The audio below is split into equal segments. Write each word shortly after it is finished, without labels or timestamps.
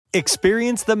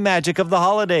Experience the magic of the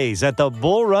holidays at the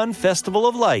Bull Run Festival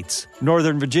of Lights,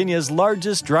 Northern Virginia's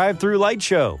largest drive-through light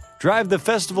show. Drive the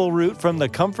festival route from the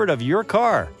comfort of your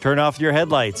car. Turn off your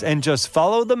headlights and just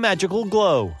follow the magical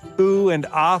glow. Ooh and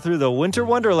ah through the winter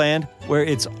wonderland where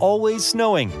it's always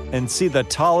snowing, and see the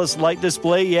tallest light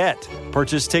display yet.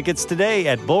 Purchase tickets today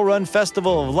at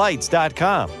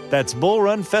bullrunfestivaloflights.com. That's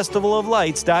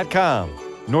bullrunfestivaloflights.com.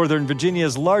 Northern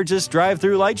Virginia's largest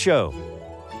drive-through light show.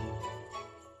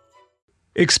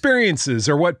 Experiences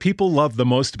are what people love the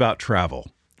most about travel.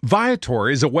 Viator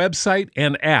is a website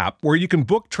and app where you can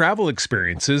book travel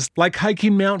experiences like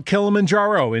hiking Mount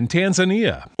Kilimanjaro in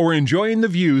Tanzania or enjoying the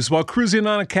views while cruising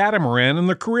on a catamaran in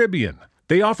the Caribbean.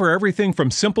 They offer everything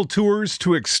from simple tours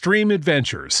to extreme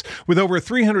adventures. With over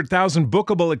 300,000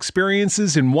 bookable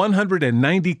experiences in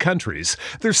 190 countries,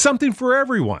 there's something for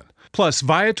everyone. Plus,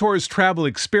 Viator's travel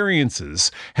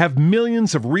experiences have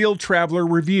millions of real traveler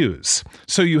reviews,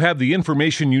 so you have the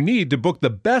information you need to book the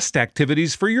best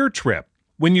activities for your trip.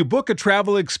 When you book a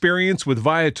travel experience with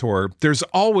Viator, there's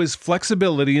always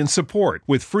flexibility and support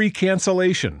with free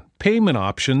cancellation, payment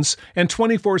options, and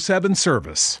 24/7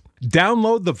 service.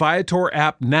 Download the Viator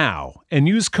app now and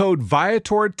use code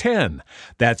Viator10.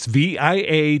 That's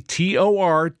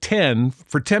Viator 10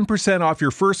 for 10% off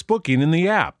your first booking in the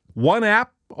app. One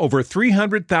app, over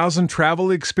 300,000 travel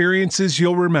experiences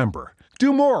you'll remember.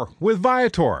 Do more with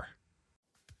Viator.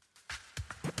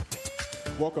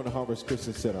 Welcome to Harvest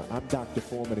Christian Center. I'm Dr.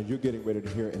 Foreman, and you're getting ready to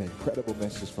hear an incredible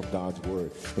message from God's Word.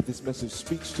 If this message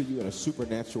speaks to you in a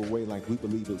supernatural way like we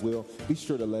believe it will, be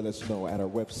sure to let us know at our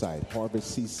website,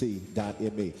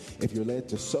 harvestcc.me. If you're led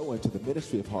to sow into the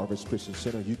ministry of Harvest Christian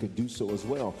Center, you can do so as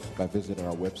well by visiting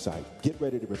our website. Get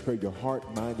ready to prepare your heart,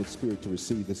 mind, and spirit to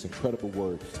receive this incredible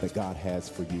word that God has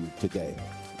for you today.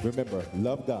 Remember,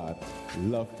 love God,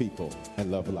 love people,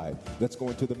 and love life. Let's go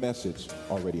into the message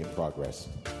already in progress.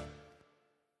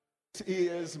 This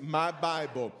is my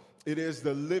Bible. It is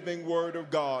the living word of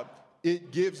God.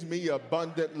 It gives me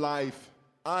abundant life.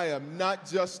 I am not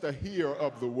just a hearer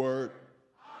of the word.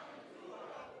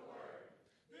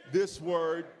 This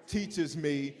word teaches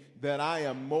me that I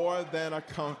am more than a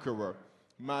conqueror.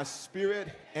 My spirit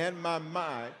and my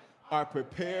mind are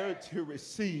prepared to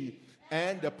receive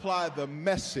and apply the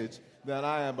message that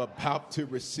I am about to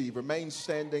receive. Remain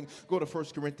standing. Go to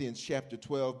 1 Corinthians chapter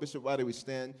 12. Bishop, why do we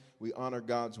stand? We honor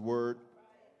God's word.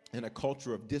 In a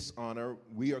culture of dishonor,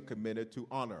 we are committed to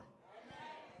honor.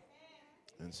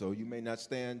 And so you may not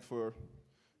stand for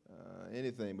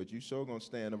anything, but you sure going to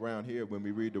stand around here when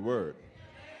we read the word.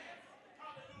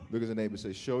 Look at the neighbor and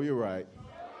say, show you right.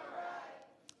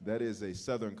 That is a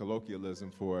southern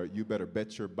colloquialism for you better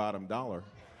bet your bottom dollar.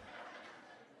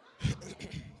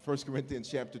 1 Corinthians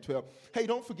chapter 12. Hey,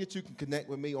 don't forget you can connect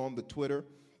with me on the Twitter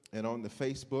and on the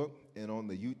Facebook and on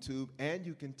the YouTube, and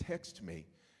you can text me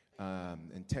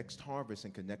and text Harvest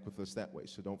and connect with us that way.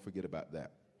 So don't forget about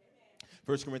that.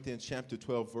 1 Corinthians chapter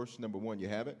 12, verse number 1. You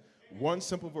have it? One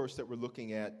simple verse that we're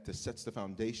looking at that sets the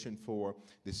foundation for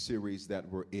this series that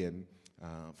we're in.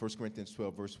 1 Corinthians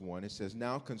 12, verse 1. It says,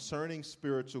 now concerning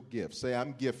spiritual gifts. Say,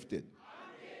 I'm gifted.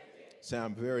 Say,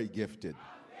 I'm very gifted.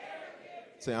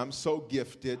 Say, I'm so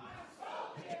gifted.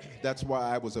 That's why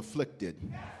I was afflicted.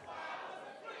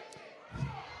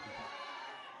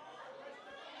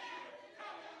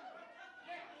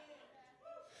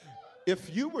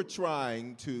 If you were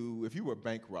a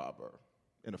bank robber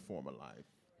in a former life,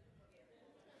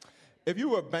 if you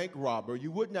were a bank robber, you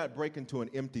would not break into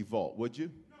an empty vault, would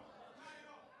you?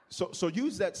 So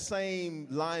use that same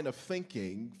line of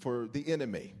thinking for the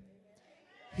enemy.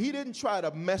 He didn't try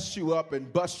to mess you up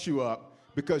and bust you up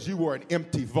because you were an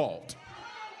empty vault.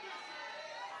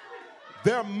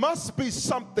 There must be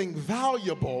something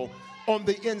valuable on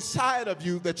the inside of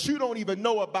you that you don't even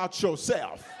know about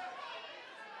yourself.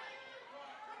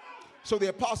 So the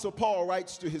Apostle Paul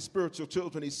writes to his spiritual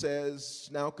children. He says,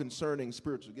 now concerning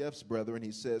spiritual gifts, brethren,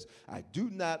 he says, I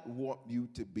do not want you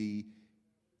to be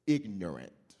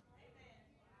ignorant.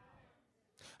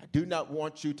 I do not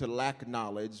want you to lack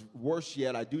knowledge. Worse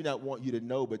yet, I do not want you to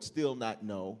know but still not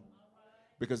know,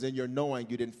 because in your knowing,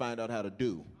 you didn't find out how to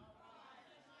do.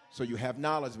 So you have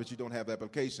knowledge, but you don't have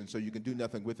application, so you can do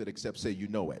nothing with it except say you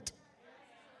know it.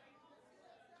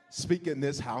 Speak in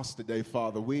this house today,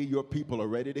 Father. We, your people, are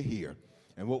ready to hear.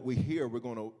 And what we hear, we're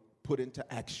going to put into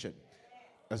action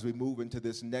as we move into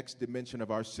this next dimension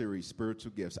of our series,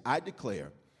 Spiritual Gifts. I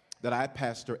declare that I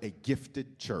pastor a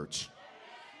gifted church.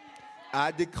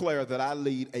 I declare that I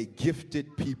lead a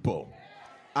gifted people.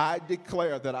 I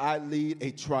declare that I lead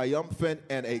a triumphant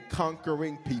and a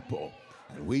conquering people.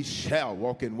 And we shall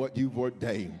walk in what you've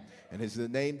ordained. And it's the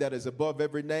name that is above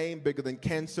every name, bigger than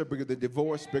cancer, bigger than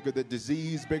divorce, bigger than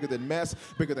disease, bigger than mess,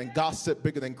 bigger than gossip,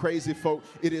 bigger than crazy folk.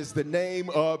 It is the name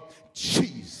of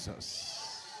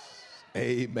Jesus.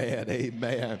 Amen,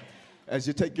 amen. As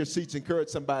you take your seats, encourage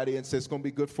somebody and say, it's going to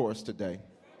be good for us today.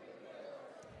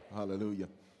 Hallelujah.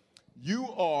 You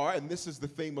are, and this is the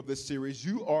theme of this series,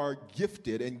 you are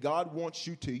gifted, and God wants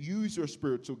you to use your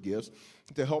spiritual gifts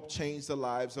to help change the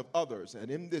lives of others.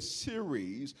 And in this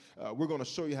series, we're going to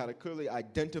show you how to clearly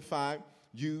identify,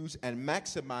 use, and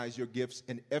maximize your gifts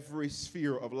in every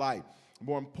sphere of life.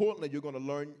 More importantly, you're going to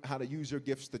learn how to use your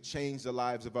gifts to change the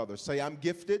lives of others. Say, I'm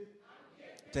gifted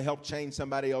to help change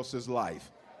somebody else's life.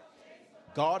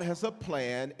 God has a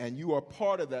plan, and you are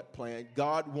part of that plan.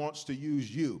 God wants to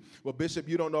use you. Well, Bishop,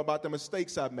 you don't know about the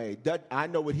mistakes I've made. I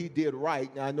know what he did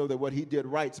right, and I know that what he did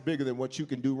right is bigger than what you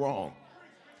can do wrong.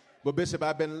 Well, Bishop,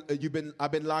 I've been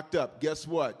locked up. Guess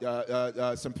what?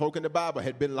 Some folk in the Bible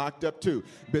had been locked up too.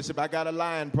 Bishop, I got a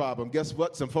lying problem. Guess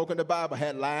what? Some folk in the Bible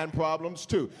had lying problems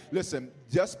too. Listen,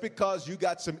 just because you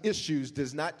got some issues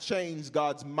does not change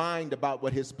God's mind about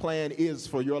what his plan is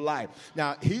for your life.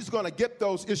 Now, he's going to get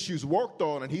those issues worked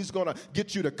on, and he's going to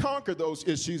get you to conquer those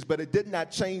issues, but it did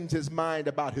not change his mind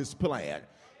about his plan.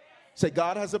 Say,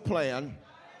 God has a plan.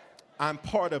 I'm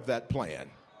part of that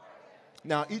plan.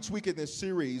 Now, each week in this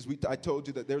series, I told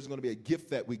you that there's going to be a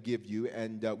gift that we give you,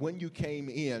 and when you came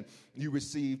in, you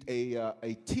received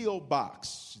a teal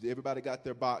box. Everybody got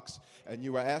their box, and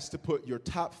you were asked to put your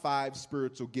top 5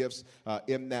 spiritual gifts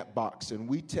in that box. And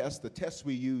the tests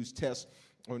we use test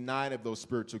on 9 of those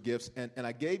spiritual gifts, and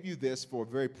I gave you this for a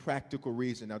very practical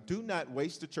reason. Now, do not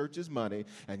waste the church's money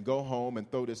and go home and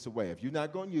throw this away. If you're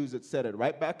not going to use it, set it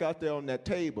right back out there on that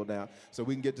table now so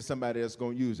we can get to somebody that's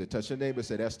going to use it. Touch your neighbor and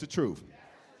say, that's the truth.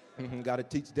 Got to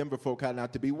teach Denver folk how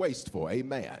not to be wasteful.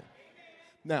 Amen.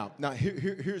 Now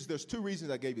there's 2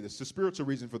 reasons I gave you this. The spiritual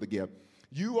reason for the gift.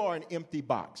 You are an empty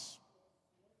box.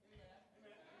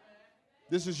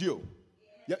 This is you.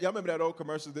 Y'all remember that old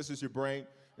commercial, this is your brain?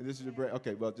 And this is your brain.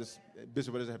 Okay, well, just,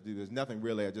 Bishop, what does it have to do? There's nothing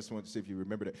really. I just wanted to see if you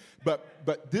remembered it.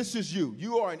 But this is you.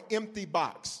 You are an empty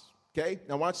box. Okay?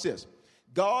 Now watch this.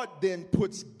 God then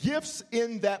puts gifts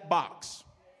in that box.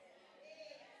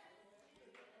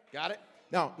 Got it?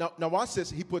 Now watch this.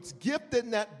 He puts gift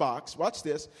in that box. Watch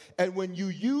this. And when you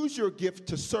use your gift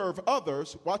to serve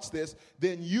others, watch this,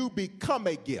 then you become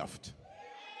a gift.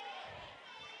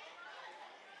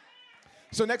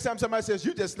 So next time somebody says,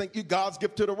 you just think you God's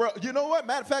gift to the world. You know what?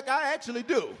 Matter of fact, I actually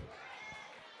do.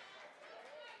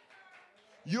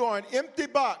 You are an empty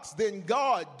box. Then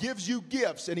God gives you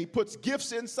gifts, and he puts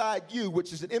gifts inside you,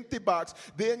 which is an empty box.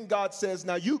 Then God says,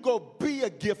 now you go be a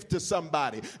gift to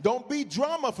somebody. Don't be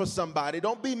drama for somebody.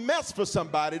 Don't be mess for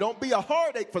somebody. Don't be a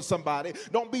heartache for somebody.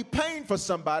 Don't be pain for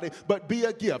somebody, but be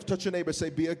a gift. Touch your neighbor, say,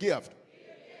 be a gift.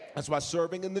 That's why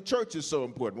serving in the church is so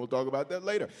important. We'll talk about that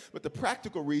later. But the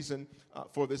practical reason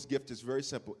for this gift is very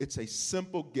simple. It's a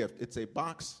simple gift. It's a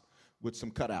box with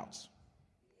some cutouts.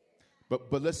 But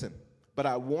listen, but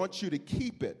I want you to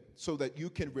keep it so that you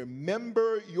can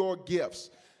remember your gifts.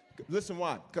 Listen,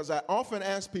 why? Because I often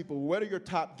ask people, what are your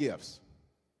top gifts?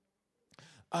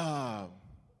 Love.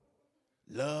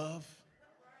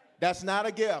 That's not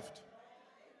a gift.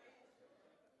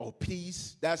 Oh,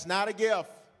 peace. That's not a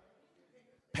gift.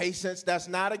 Patience, that's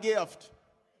not a gift.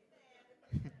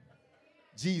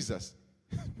 Jesus.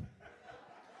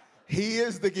 He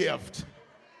is the gift.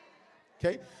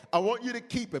 Okay? I want you to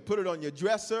keep it. Put it on your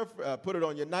dresser. Put it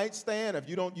on your nightstand. If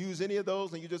you don't use any of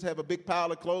those and you just have a big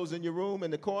pile of clothes in your room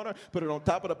in the corner, put it on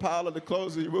top of the pile of the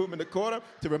clothes in your room in the corner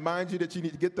to remind you that you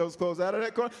need to get those clothes out of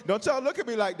that corner. Don't y'all look at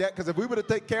me like that, because if we were to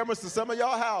take cameras to some of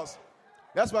y'all house,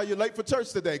 that's why you're late for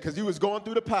church today, because you was going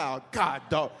through the pile, God,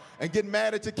 dog, and getting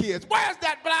mad at your kids. Where's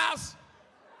that blouse?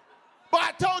 Boy,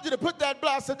 I told you to put that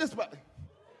blouse in this blouse.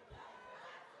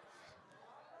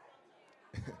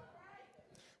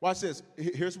 Watch this.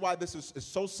 Here's why this is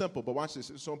so simple, but watch this.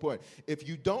 It's so important. If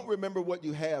you don't remember what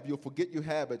you have, you'll forget you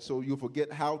have it, so you'll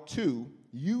forget how to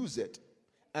use it,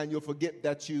 and you'll forget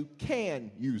that you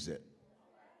can use it.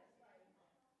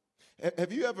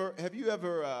 Have you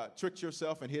ever tricked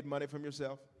yourself and hid money from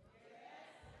yourself?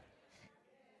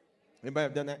 Anybody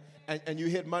have done that? And you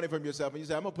hid money from yourself, and you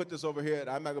say, I'm going to put this over here, and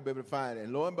I'm not going to be able to find it.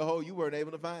 And lo and behold, you weren't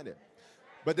able to find it.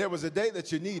 But there was a day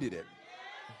that you needed it.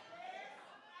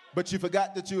 But you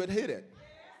forgot that you had hid it.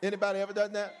 Anybody ever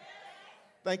done that?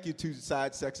 Thank you, 2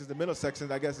 side sections. The middle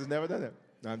section, I guess, has never done that.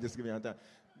 No, I'm just giving you a time.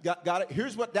 Got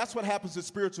it? That's what happens with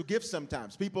spiritual gifts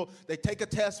sometimes. People, they take a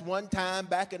test one time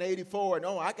back in 84, and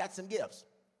I got some gifts.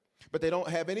 But they don't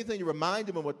have anything to remind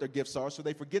them of what their gifts are, so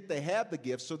they forget they have the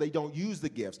gifts, so they don't use the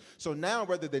gifts. So now,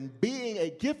 rather than being a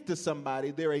gift to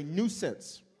somebody, they're a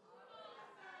nuisance.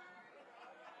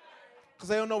 Because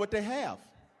they don't know what they have.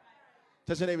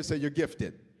 Touch your neighbor and say, you're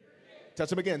gifted. Touch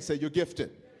them again, say, you're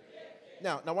gifted.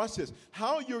 Now watch this.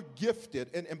 How you're gifted,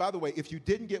 and by the way, if you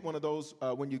didn't get one of those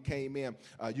when you came in,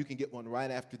 you can get one right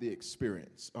after the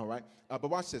experience, all right? But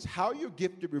watch this. How you're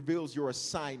gifted reveals your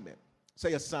assignment.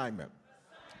 Say assignment.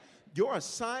 Your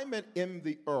assignment in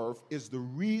the earth is the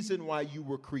reason why you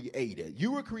were created.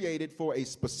 You were created for a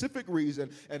specific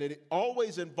reason, and it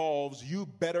always involves you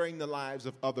bettering the lives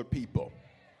of other people.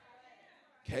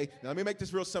 Okay, now let me make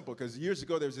this real simple, because years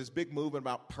ago there was this big movement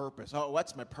about purpose. Oh,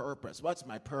 what's my purpose? What's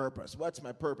my purpose? What's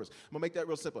my purpose? I'm going to make that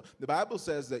real simple. The Bible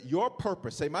says that your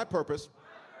purpose, say my purpose,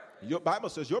 your Bible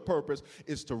says your purpose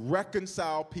is to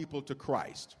reconcile people to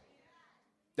Christ.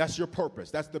 That's your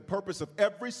purpose. That's the purpose of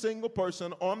every single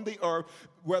person on the earth,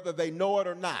 whether they know it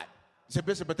or not. You say,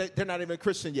 Bishop, but they're not even a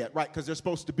Christian yet, right? Because they're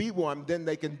supposed to be one, then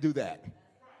they can do that.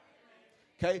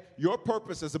 Okay, your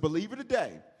purpose as a believer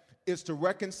today is to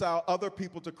reconcile other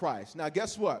people to Christ. Now,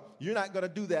 guess what? You're not going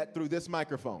to do that through this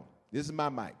microphone. This is my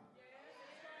mic.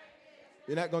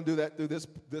 You're not going to do that through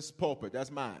this pulpit.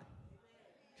 That's mine.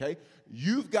 Okay?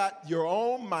 You've got your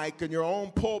own mic and your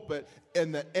own pulpit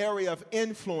in the area of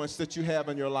influence that you have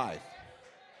in your life.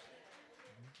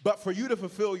 But for you to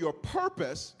fulfill your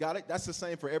purpose, got it? That's the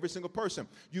same for every single person.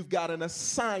 You've got an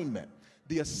assignment.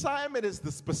 The assignment is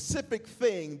the specific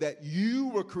thing that you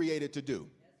were created to do.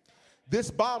 This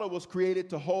bottle was created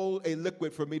to hold a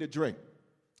liquid for me to drink.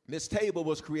 This table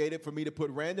was created for me to put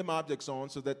random objects on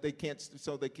so that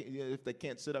if they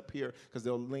can't sit up here because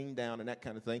they'll lean down and that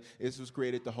kind of thing. This was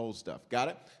created to hold stuff. Got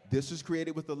it? This was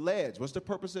created with a ledge. What's the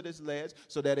purpose of this ledge?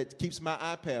 So that it keeps my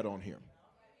iPad on here.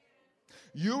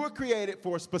 You were created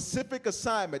for a specific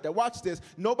assignment. Now watch this.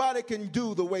 Nobody can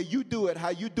do the way you do it, how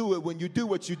you do it, when you do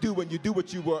what you do, when you do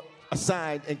what you were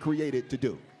assigned and created to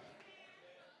do.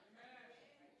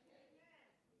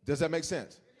 Does that make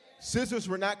sense? Scissors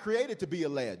were not created to be a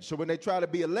ledge. So when they try to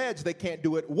be a ledge, they can't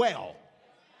do it well.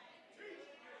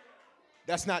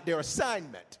 That's not their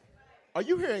assignment. Are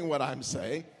you hearing what I'm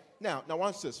saying? Now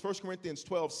watch this. 1 Corinthians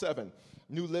 12:7,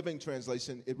 New Living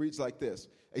Translation. It reads like this.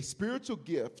 A spiritual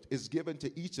gift is given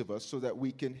to each of us so that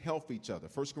we can help each other.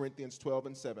 1 Corinthians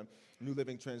 12:7, New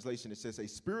Living Translation. It says a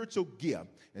spiritual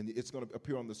gift, and it's going to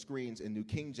appear on the screens in New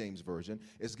King James Version,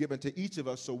 is given to each of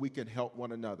us so we can help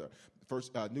one another.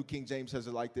 New King James says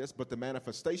it like this, but the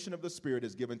manifestation of the Spirit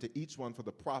is given to each one for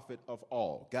the profit of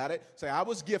all. Got it? Say, I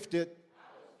was gifted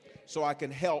so I can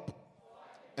help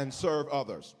and serve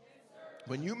others.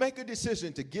 When you make a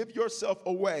decision to give yourself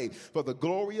away for the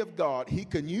glory of God, He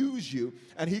can use you,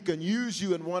 and He can use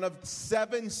you in one of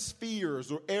 7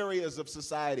 spheres or areas of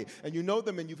society. And you know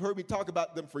them, and you've heard me talk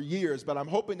about them for years, but I'm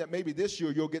hoping that maybe this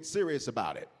year you'll get serious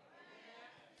about it.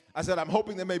 I said, I'm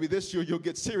hoping that maybe this year you'll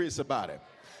get serious about it.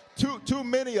 Too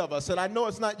many of us, and I know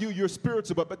it's not you, you're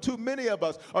spiritual, but too many of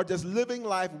us are just living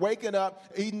life, waking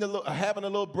up, having a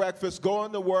little breakfast,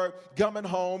 going to work, coming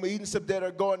home, eating some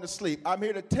dinner, going to sleep. I'm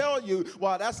here to tell you,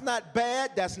 while that's not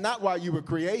bad, that's not why you were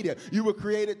created. You were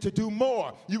created to do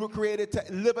more. You were created to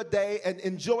live a day and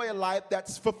enjoy a life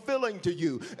that's fulfilling to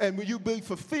you. And will you be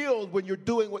fulfilled when you're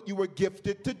doing what you were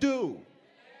gifted to do?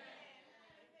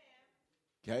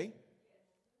 Okay?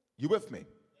 You with me?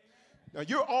 Now,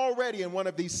 you're already in one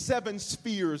of these 7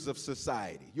 spheres of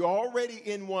society. You're already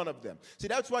in one of them. See,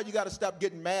 that's why you got to stop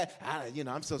getting mad.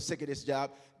 I'm so sick of this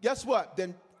job. Guess what?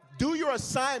 Then do your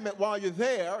assignment while you're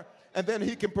there, and then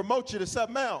He can promote you to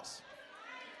something else.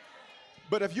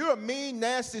 But if you're a mean,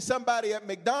 nasty somebody at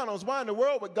McDonald's, why in the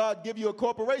world would God give you a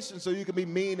corporation so you can be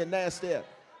mean and nasty?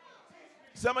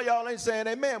 Some of y'all ain't saying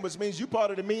amen, which means you're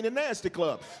part of the mean and nasty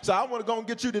club. So I want to go and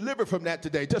get you delivered from that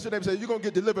today. Just what they say, you're going to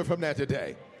get delivered from that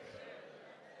today.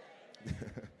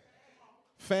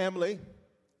 Family,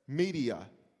 media,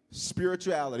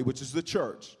 spirituality, which is the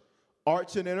church,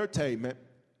 arts and entertainment,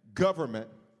 government,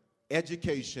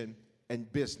 education,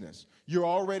 and business. You're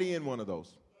already in one of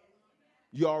those.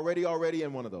 You're already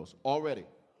in one of those. Already.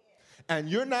 And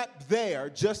you're not there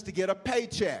just to get a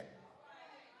paycheck.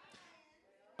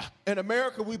 In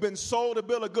America, we've been sold a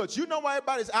bill of goods. You know why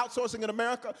everybody's outsourcing in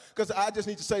America? Because I just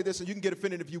need to say this, and you can get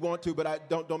offended if you want to, but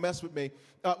don't mess with me.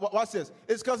 Watch this.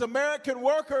 It's because American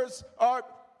workers are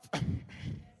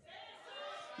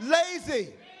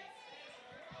lazy.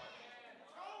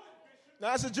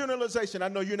 Now, that's a generalization. I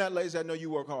know you're not lazy. I know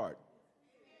you work hard.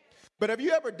 But have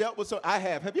you ever dealt with I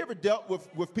have. Have you ever dealt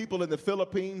with people in the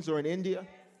Philippines or in India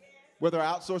where they're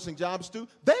outsourcing jobs to?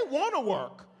 They want to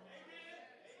work.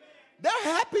 They're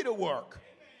happy to work.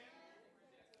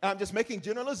 I'm just making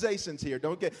generalizations here.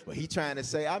 Don't get, well, he trying to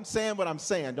say, I'm saying what I'm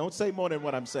saying. Don't say more than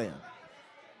what I'm saying.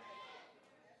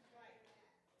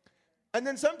 And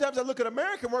then sometimes I look at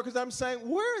American workers, I'm saying,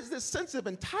 where is this sense of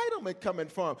entitlement coming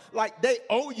from? Like they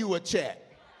owe you a check.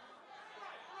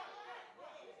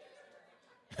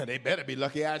 They better be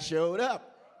lucky I showed up.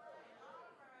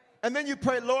 And then you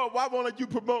pray, Lord, why won't you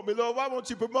promote me? Lord, why won't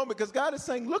you promote me? Because God is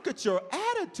saying, look at your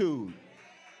attitude.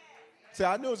 See,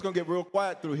 I knew it was going to get real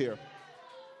quiet through here.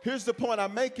 Here's the point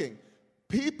I'm making.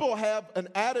 People have an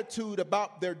attitude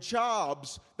about their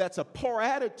jobs that's a poor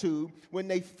attitude when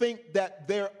they think that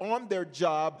they're on their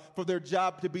job for their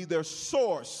job to be their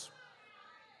source.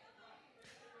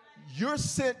 You're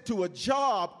sent to a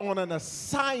job on an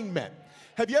assignment.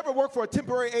 Have you ever worked for a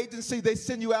temporary agency? They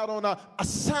send you out on an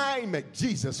assignment,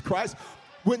 Jesus Christ.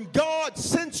 When God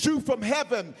sends you from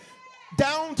heaven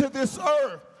down to this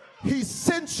earth, he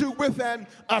sent you with an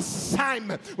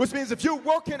assignment, which means if you're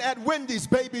working at Wendy's,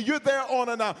 baby, you're there on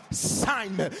an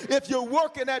assignment. If you're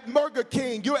working at Burger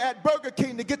King, you're at Burger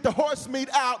King to get the horse meat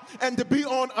out and to be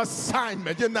on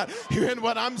assignment. You're not hearing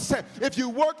what I'm saying. If you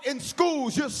work in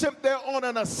schools, you're sent there on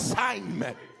an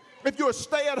assignment. If you're a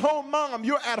stay-at-home mom,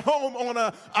 you're at home on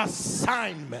an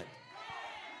assignment.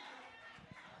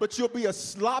 But you'll be a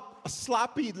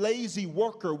sloppy, lazy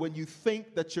worker when you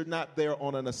think that you're not there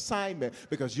on an assignment,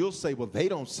 because you'll say, well, they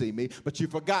don't see me, but you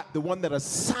forgot the one that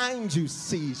assigned you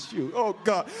sees you. Oh,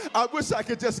 God, I wish I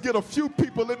could just get a few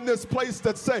people in this place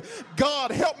that say,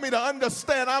 God, help me to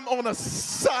understand I'm on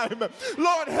assignment.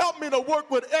 Lord, help me to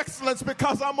work with excellence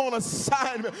because I'm on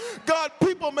assignment. God,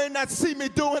 people may not see me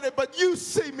doing it, but you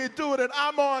see me doing it.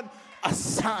 I'm on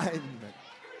assignment.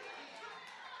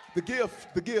 The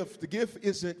gift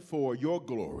isn't for your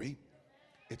glory,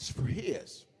 it's for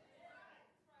his.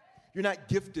 You're not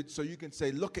gifted so you can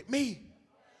say, look at me.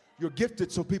 You're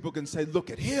gifted so people can say, look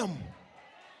at him.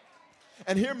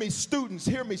 And hear me, students,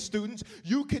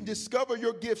 you can discover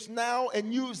your gifts now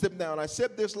and use them now. And I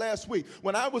said this last week.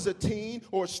 When I was a teen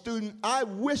or a student, I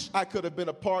wish I could have been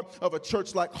a part of a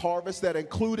church like Harvest that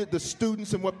included the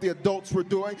students and what the adults were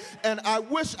doing. And I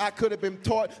wish I could have been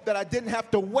taught that I didn't have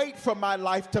to wait for my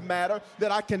life to matter,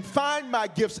 that I can find my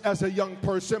gifts as a young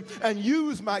person and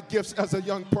use my gifts as a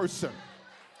young person.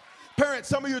 Parents,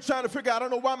 some of you are trying to figure out, I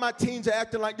don't know why my teens are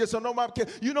acting like this. I don't know why my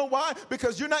kids. You know why?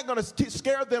 Because you're not going to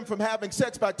scare them from having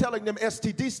sex by telling them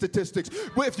STD statistics.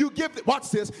 Well, if you give, watch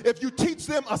this, if you teach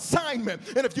them assignment,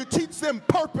 and if you teach them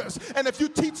purpose, and if you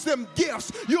teach them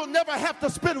gifts, you'll never have to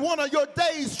spend one of your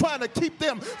days trying to keep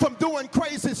them from doing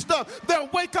crazy stuff. They'll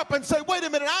wake up and say, wait a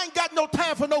minute, I ain't got no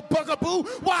time for no bugaboo.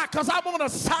 Why? Because I'm on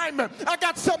assignment. I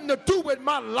got something to do with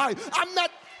my life. I'm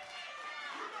not.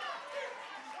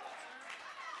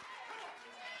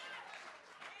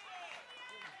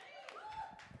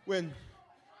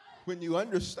 When you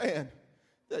understand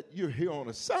that you're here on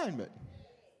assignment,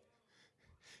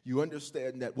 you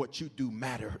understand that what you do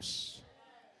matters.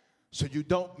 So you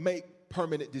don't make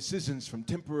permanent decisions from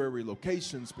temporary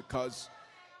locations, because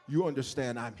you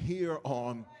understand I'm here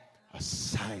on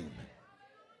assignment.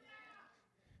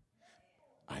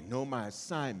 I know my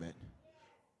assignment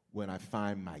when I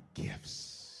find my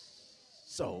gifts.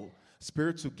 So,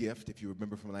 spiritual gift, if you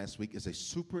remember from last week, is a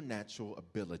supernatural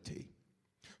ability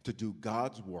to do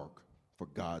God's work for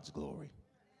God's glory.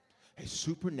 A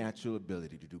supernatural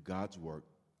ability to do God's work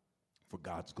for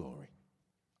God's glory.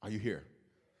 Are you here?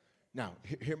 Now,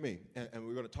 hear me, and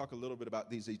we're going to talk a little bit about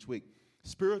these each week.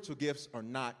 Spiritual gifts are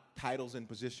not titles and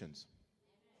positions.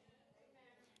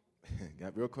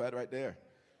 Got real quiet right there,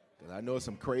 because I know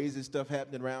some crazy stuff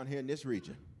happening around here in this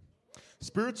region.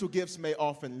 Spiritual gifts may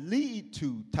often lead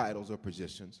to titles or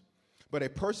positions, but a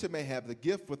person may have the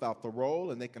gift without the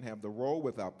role, and they can have the role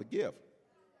without the gift.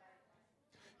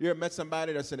 You ever met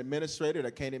somebody that's an administrator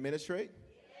that can't administrate?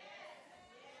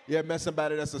 You ever met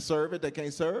somebody that's a servant that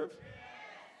can't serve?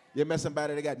 You ever met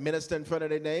somebody that got minister in front of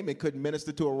their name and couldn't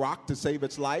minister to a rock to save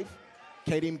its life?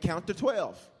 Can't even count to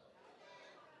 12.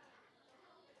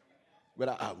 With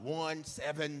a 1,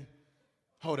 7,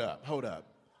 hold up.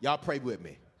 Y'all pray with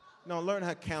me. No, learn how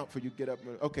to count before you get up.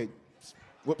 Okay,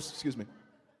 whoops, excuse me.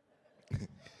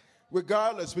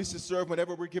 Regardless, we should serve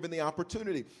whenever we're given the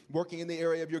opportunity. Working in the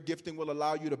area of your gifting will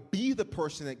allow you to be the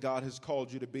person that God has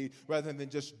called you to be, rather than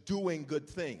just doing good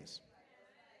things.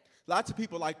 Lots of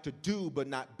people like to do but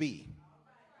not be.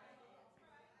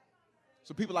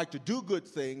 So people like to do good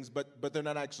things, but they're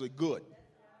not actually good.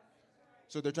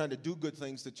 So they're trying to do good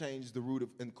things to change the root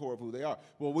and core of who they are.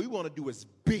 What we want to do is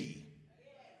be.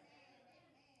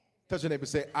 Touch your neighbor and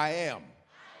say, I am.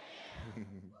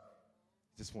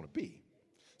 Just want to be.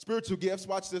 Spiritual gifts,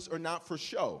 watch this, are not for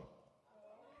show.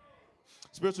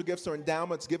 Spiritual gifts are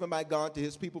endowments given by God to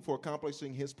his people for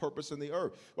accomplishing his purpose in the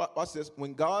earth. Watch this.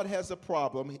 When God has a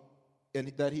problem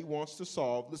that he wants to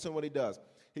solve, listen to what he does.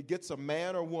 He gets a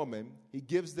man or woman, he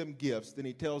gives them gifts, then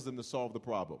he tells them to solve the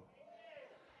problem.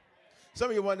 Some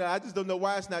of you wonder, I just don't know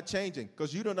why it's not changing,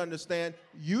 because you don't understand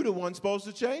you're the one supposed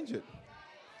to change it.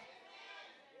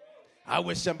 I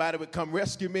wish somebody would come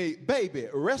rescue me. Baby,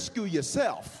 rescue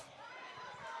yourself.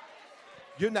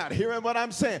 You're not hearing what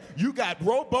I'm saying. You got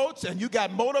rowboats and you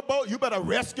got motorboats. You better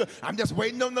rescue. I'm just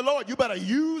waiting on the Lord. You better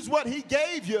use what he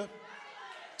gave you.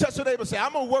 Touch your neighbor, say,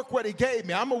 I'm going to work what he gave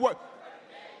me. I'm going to work.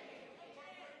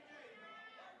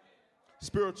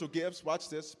 Spiritual gifts, watch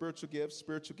this. Spiritual gifts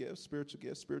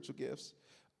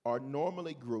are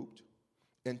normally grouped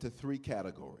into three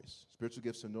categories. Spiritual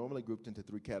gifts are normally grouped into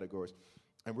three categories.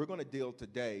 And we're going to deal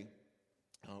today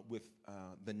with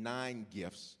the 9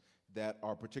 gifts that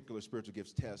our particular spiritual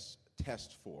gifts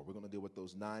test for. We're going to deal with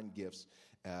those 9 gifts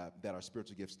that our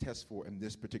spiritual gifts test for in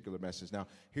this particular message. Now,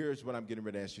 here's what I'm getting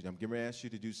ready to ask you. I'm getting ready to ask you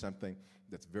to do something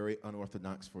that's very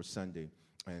unorthodox for Sunday.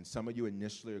 And some of you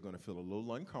initially are going to feel a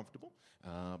little uncomfortable,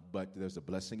 but there's a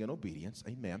blessing in obedience.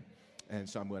 Amen. And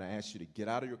so I'm going to ask you to get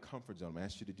out of your comfort zone. I'm going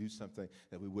to ask you to do something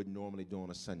that we wouldn't normally do on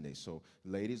a Sunday. So,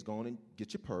 ladies, go on and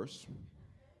get your purse.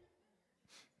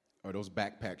 Or those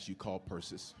backpacks you call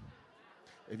purses.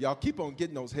 If y'all keep on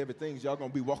getting those heavy things, y'all going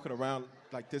to be walking around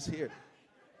like this here.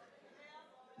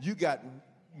 You got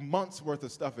months worth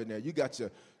of stuff in there.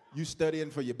 You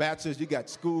studying for your bachelor's. You got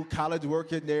school, college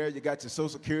work in there. You got your Social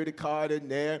Security card in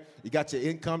there. You got your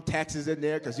income taxes in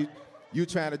there because you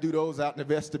trying to do those out in the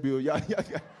vestibule. You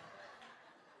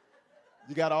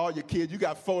got all your kids. You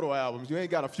got photo albums. You ain't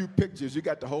got a few pictures. You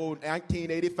got the whole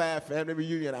 1985 family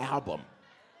reunion album.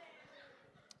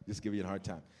 Just give you a hard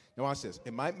time. Now watch this.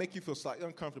 It might make you feel slightly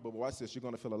uncomfortable, but watch this. You're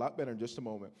going to feel a lot better in just a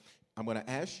moment. I'm going to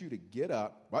ask you to get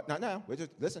up. What? Not now.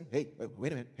 Listen. Hey,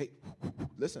 wait a minute. Hey,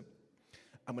 listen.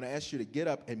 I'm going to ask you to get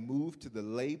up and move to the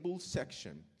label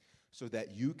section so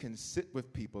that you can sit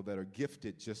with people that are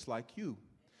gifted just like you.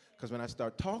 Because when I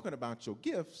start talking about your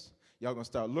gifts, y'all going to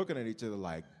start looking at each other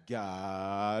like,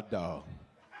 God, dog.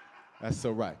 That's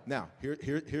so right. Now,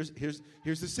 here's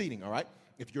the seating, all right?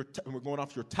 If we're going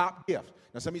off your top gift.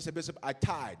 Now, some of you say, Bishop, I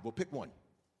tied. Well, pick one.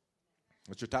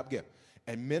 What's your top gift?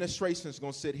 Administration is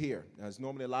going to sit here. Now, there's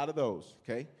normally a lot of those,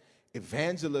 okay?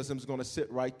 Evangelism is going to sit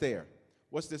right there.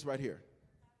 What's this right here?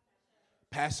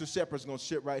 Pastor shepherd is going to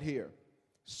sit right here.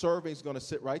 Serving is going to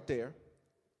sit right there.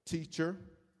 Teacher,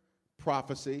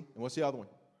 prophecy, and what's the other one?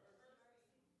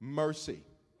 Mercy.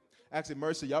 Actually,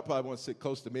 mercy, y'all probably want to sit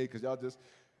close to me because y'all just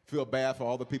feel bad for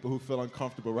all the people who feel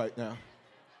uncomfortable right now.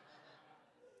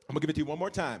 I'm going to give it to you one more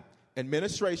time.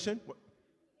 Administration,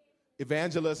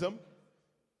 evangelism,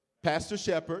 pastor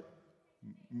shepherd,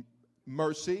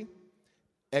 mercy,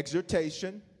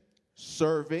 exhortation,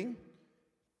 serving,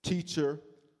 teacher,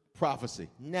 prophecy.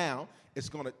 Now, it's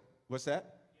going to, what's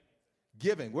that?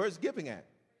 Giving. Where's giving at?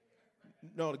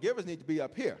 No, the givers need to be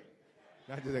up here.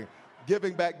 Not just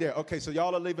giving back there. Okay, so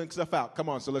y'all are leaving stuff out. Come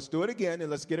on, so let's do it again, and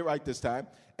let's get it right this time.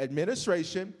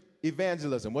 Administration,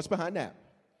 evangelism. What's behind that?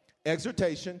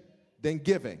 Exhortation, then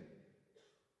giving.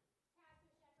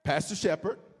 Pastor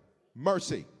shepherd,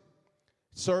 mercy.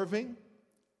 Serving,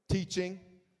 teaching,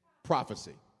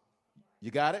 prophecy.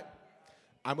 You got it?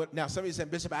 Now, some of you saying,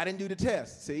 Bishop, I didn't do the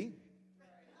test. See?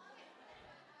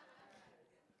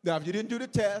 Now, if you didn't do the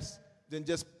test, then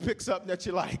just pick something that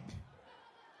you like.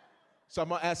 So I'm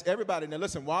gonna ask everybody. Now,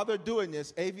 listen. While they're doing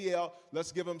this, AVL,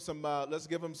 let's give them some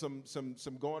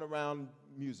going around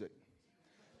music.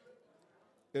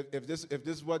 If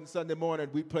this wasn't Sunday morning,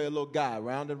 we'd play a little guy.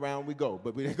 Round and round we go.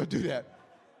 But we ain't gonna do that.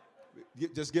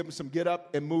 Just give them some get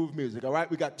up and move music, all right?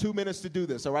 We got 2 minutes to do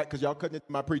this, all right? Because y'all cutting into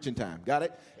my preaching time. Got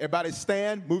it? Everybody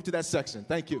stand, move to that section.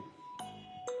 Thank you.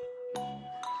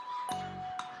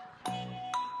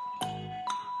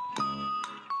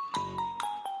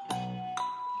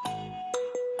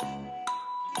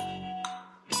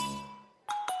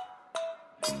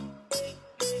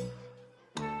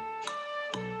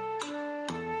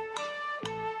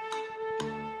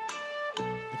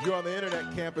 If you're on the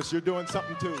internet campus, you're doing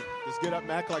something too. Just get up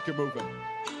and act like you're moving.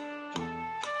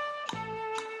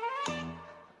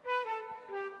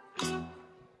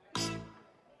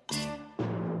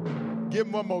 Give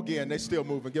them one more again. They still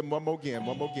moving. Give them one more again.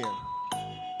 One more again.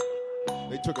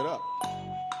 They took it up.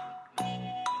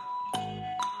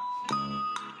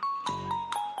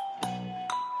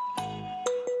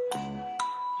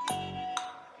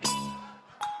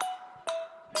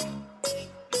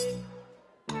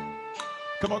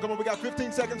 Come on, we got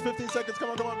 15 seconds, come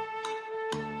on.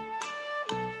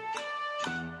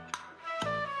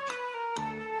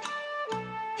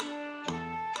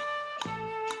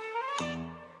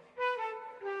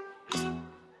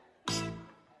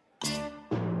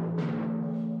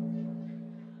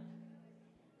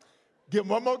 Give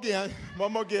one more again.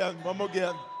 One more again. One more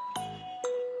again.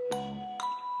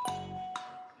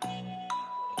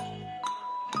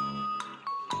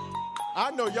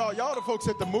 I know y'all. Y'all the folks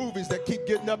at the movies that keep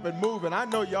getting up and moving. I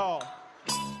know y'all.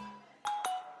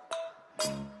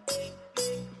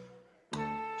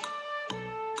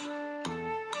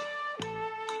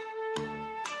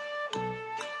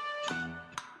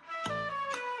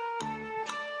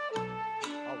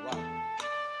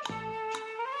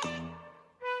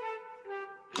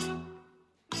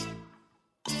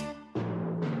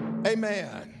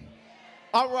 Amen.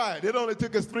 All right. It only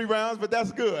took us 3 rounds, but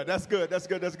that's good. That's good. That's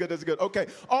good. That's good. That's good. Okay.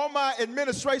 All my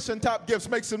administration top gifts,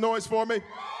 make some noise for me.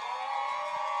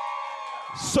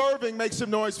 Serving, make some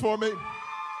noise for me.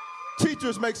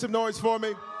 Teachers, make some noise for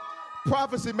me.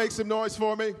 Prophecy, make some noise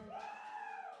for me.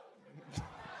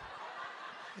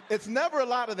 It's never a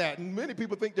lot of that. And many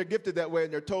people think they're gifted that way,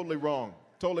 and they're totally wrong.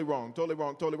 Totally wrong. Totally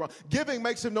wrong. Totally wrong. Giving,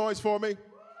 make some noise for me.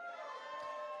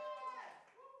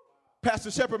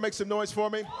 Pastor Shepherd, make some noise for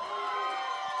me.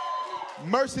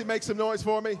 Mercy, make some noise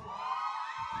for me.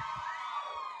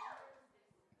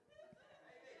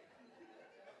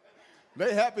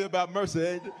 They happy about mercy,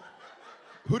 ain't they?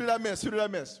 Who did I miss? Who did I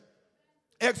miss?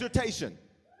 Exhortation.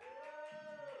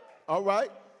 All right.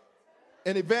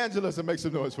 And evangelism, make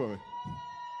some noise for me.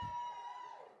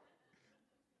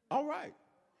 All right.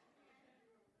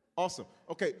 Awesome.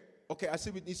 Okay, I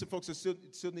see we need some folks that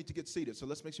still need to get seated. So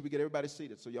let's make sure we get everybody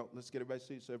seated. So y'all, let's get everybody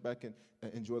seated so everybody can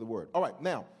enjoy the word. All right,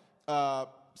 now,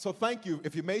 so thank you.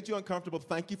 If you made you uncomfortable,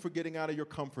 thank you for getting out of your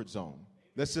comfort zone.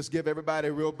 Let's just give everybody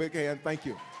a real big hand. Thank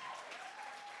you.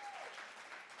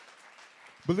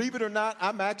 Believe it or not,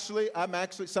 I'm actually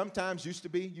sometimes used to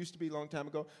be a long time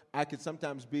ago, I could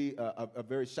sometimes be a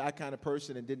very shy kind of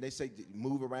person, and then they say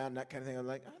move around, that kind of thing. I'm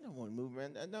like, I don't want to move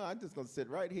around. No, I'm just going to sit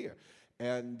right here.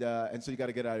 And so you got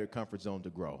to get out of your comfort zone to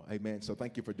grow. Amen. So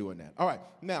thank you for doing that. All right.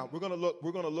 Now we're going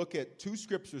to look at 2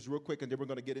 scriptures real quick, and then we're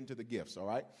going to get into the gifts. All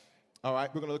right. We're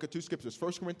going to look at 2 scriptures.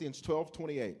 1 Corinthians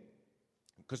 12:28.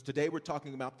 Because today we're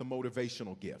talking about the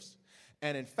motivational gifts.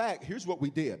 And in fact, here's what we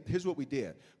did.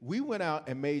 We went out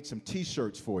and made some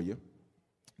T-shirts for you.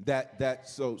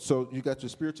 So you got your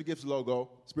spiritual gifts logo,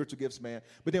 spiritual gifts man.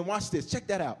 But then watch this. Check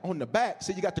that out. On the back,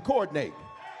 see, you got the coordinate.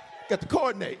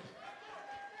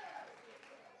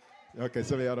 Okay,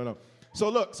 some of y'all don't know. So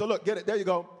look, get it. There you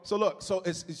go. So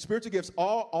it's spiritual gifts.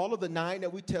 All of the 9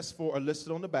 that we test for are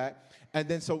listed on the back. And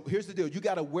then so here's the deal. You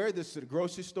got to wear this to the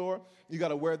grocery store. You got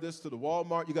to wear this to the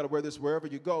Walmart. You got to wear this wherever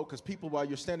you go, because people, while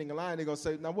you're standing in line, they're going to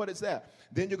say, now what is that?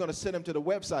 Then you're going to send them to the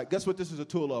website. Guess what this is a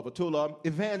tool of? A tool of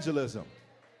evangelism.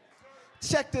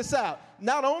 Check this out.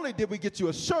 Not only did we get you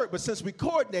a shirt, but since we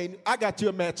coordinated, I got you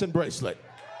a matching bracelet.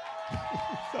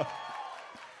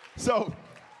 So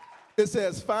it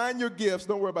says, find your gifts.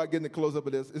 Don't worry about getting the close up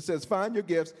of this. It says, find your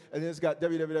gifts, and then it's got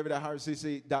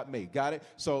www.howardcc.me. Got it?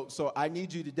 So I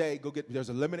need you today, there's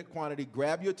a limited quantity.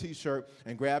 Grab your T-shirt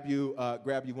and grab you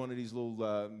one of these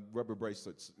little rubber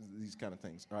bracelets, these kind of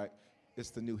things, all right? It's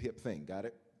the new hip thing, got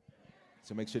it?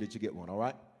 So make sure that you get one, all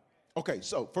right? Okay,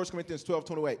 so 1 Corinthians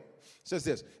 12:28 says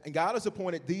this, and God has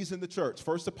appointed these in the church,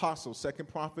 first apostles, second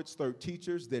prophets, third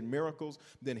teachers, then miracles,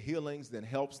 then healings, then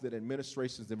helps, then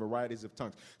administrations, then varieties of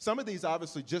tongues. Some of these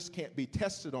obviously just can't be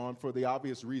tested on for the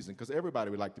obvious reason, because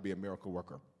everybody would like to be a miracle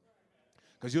worker.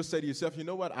 Because you'll say to yourself, you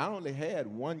know what, I only had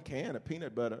 1 can of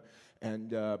peanut butter,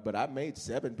 but I made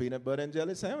 7 peanut butter and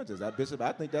jelly sandwiches. Bishop,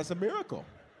 I think that's a miracle.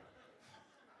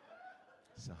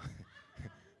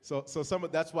 So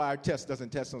that's why our test doesn't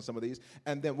test on some of these.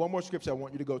 And then one more scripture I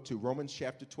want you to go to, Romans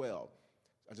chapter 12.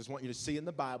 I just want you to see in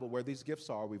the Bible where these gifts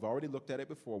are. We've already looked at it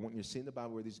before. I want you to see in the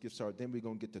Bible where these gifts are. Then we're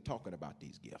going to get to talking about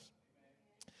these gifts.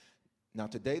 Now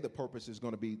today the purpose is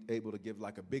going to be able to give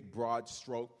like a big broad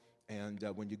stroke. And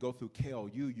when you go through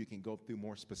KLU, you can go through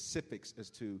more specifics as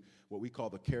to what we call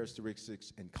the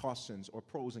characteristics and cautions or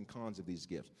pros and cons of these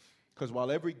gifts. Because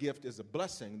while every gift is a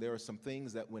blessing, there are some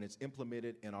things that when it's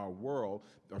implemented in our world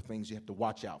are things you have to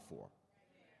watch out for.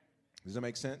 Does that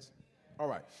make sense? All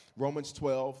right. Romans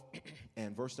 12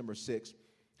 and verse number 6.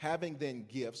 Having then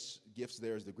gifts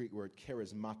there is the Greek word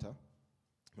charismata,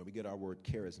 where we get our word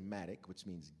charismatic, which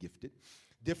means gifted.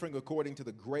 Differing according to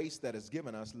the grace that is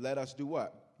given us, let us do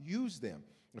what? Use them.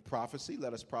 The prophecy,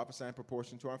 let us prophesy in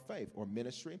proportion to our faith. Or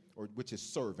ministry, which is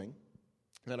serving.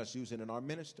 Let us use it in our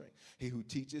ministry. He who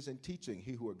teaches in teaching,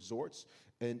 he who exhorts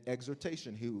in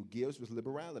exhortation, he who gives with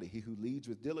liberality, he who leads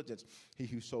with diligence, he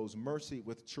who shows mercy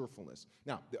with cheerfulness.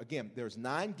 Now, again, there's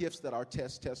 9 gifts that our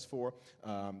test for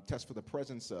the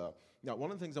presence of. Now, one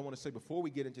of the things I want to say before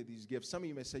we get into these gifts, some of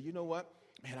you may say, you know what?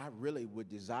 Man, I really would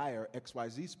desire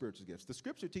XYZ spiritual gifts. The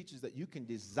scripture teaches that you can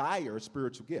desire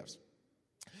spiritual gifts.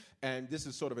 And this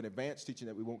is sort of an advanced teaching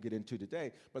that we won't get into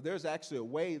today. But there's actually a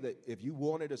way that if you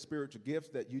wanted a spiritual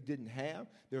gift that you didn't have,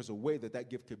 there's a way that that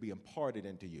gift could be imparted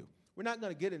into you. We're not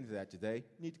going to get into that today.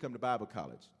 You need to come to Bible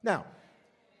college. Now,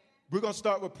 we're going to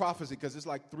start with prophecy because it's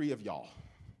like 3 of y'all.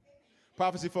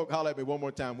 Prophecy folk, holler at me one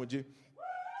more time, would you?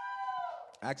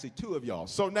 Actually, 2 of y'all.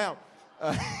 So now,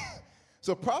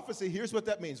 so prophecy, here's what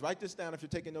that means. Write this down if you're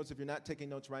taking notes. If you're not taking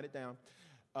notes, write it down.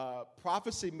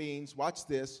 Prophecy means, watch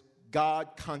this,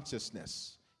 God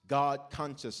consciousness. God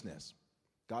consciousness.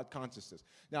 God consciousness.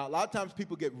 Now, a lot of times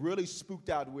people get really spooked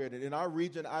out weird. And in our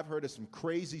region, I've heard of some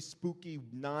crazy, spooky,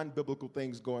 non-biblical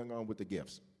things going on with the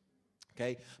gifts.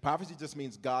 Okay? Prophecy just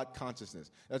means God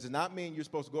consciousness. That does not mean you're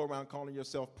supposed to go around calling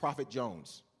yourself Prophet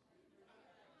Jones.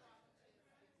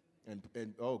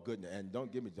 And oh, goodness, and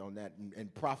don't get me on that.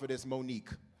 And Prophetess Monique.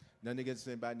 Nothing against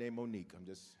anybody named Monique. I'm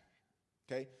just,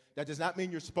 okay? That does not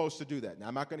mean you're supposed to do that. Now,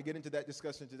 I'm not going to get into that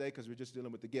discussion today because we're just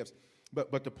dealing with the gifts.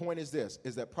 But the point is this,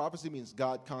 is that prophecy means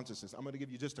God consciousness. I'm going to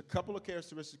give you just a couple of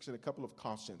characteristics and a couple of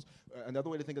cautions. Another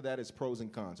way to think of that is pros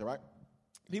and cons, all right?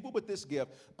 People with this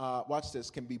gift, watch this,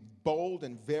 can be bold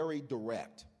and very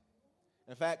direct.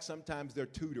 In fact, sometimes they're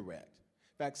too direct.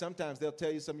 In fact, sometimes they'll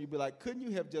tell you something, you'll be like, couldn't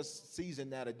you have just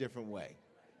seasoned that a different way?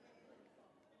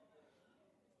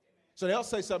 So they'll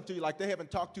say something to you like they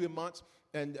haven't talked to you in months,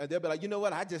 and they'll be like, you know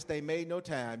what, I just ain't made no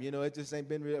time. You know, it just ain't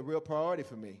been a real priority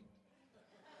for me.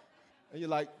 And you're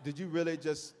like, did you really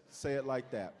just say it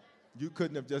like that? You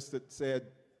couldn't have just said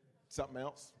something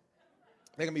else?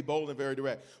 They can be bold and very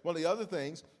direct. One of the other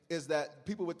things is that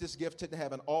people with this gift tend to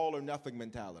have an all or nothing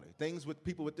mentality. Things with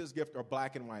people with this gift are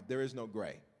black and white. There is no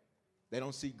gray. They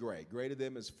don't see gray. Gray to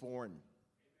them is foreign.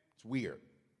 It's weird.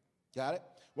 Got it?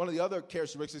 One of the other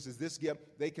characteristics is this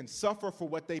gift, they can suffer for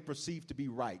what they perceive to be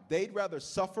right. They'd rather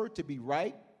suffer to be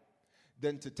right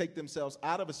than to take themselves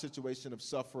out of a situation of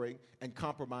suffering and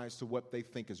compromise to what they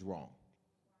think is wrong.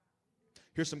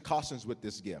 Here's some cautions with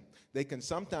this gift. They can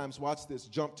sometimes, watch this,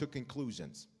 jump to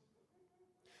conclusions.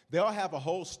 They'll have a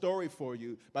whole story for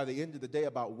you by the end of the day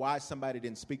about why somebody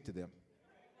didn't speak to them.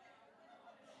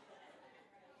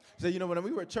 So, you know, when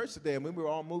we were at church today and when we were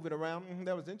all moving around,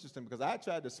 that was interesting because I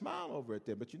tried to smile over at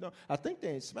them. But, you know, I think they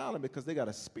ain't smiling because they got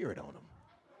a spirit on them.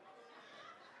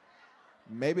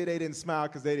 Maybe they didn't smile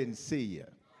because they didn't see you.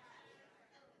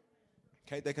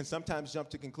 Okay, they can sometimes jump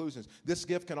to conclusions. This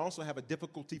gift can also have a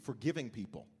difficulty forgiving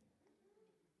people.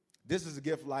 This is a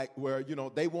gift like where, you know,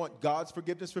 they want God's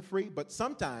forgiveness for free, but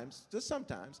sometimes, just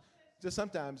sometimes,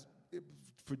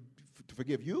 to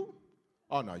forgive you,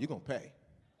 oh, no, you're going to pay.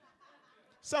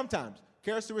 Sometimes,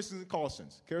 characteristics and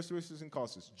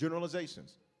cautions,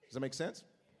 generalizations. Does that make sense?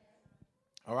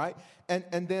 All right?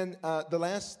 And then the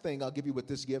last thing I'll give you with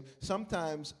this gift,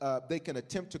 sometimes they can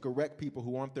attempt to correct people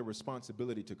who aren't their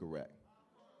responsibility to correct.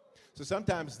 So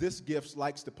sometimes this gift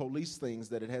likes to police things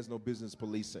that it has no business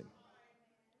policing.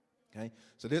 Okay?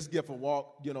 So this gift will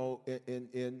walk, you know,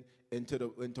 into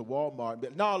Walmart.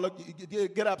 And no, look,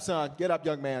 get up, son. Get up,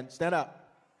 young man. Stand up.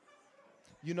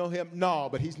 You know him? No,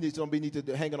 but he needs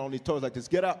to hanging on his toes like this.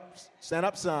 Get up. Stand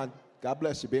up, son. God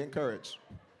bless you. Be encouraged.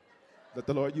 Let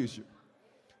the Lord use you.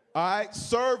 All right,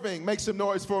 serving. Make some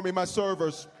noise for me, my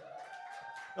servers.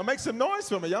 Now make some noise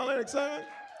for me. Y'all ain't excited?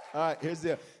 All right,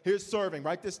 here's serving.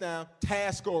 Write this down.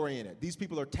 Task-oriented. These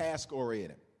people are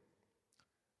task-oriented.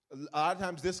 A lot of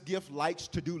times this gift likes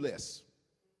to-do lists.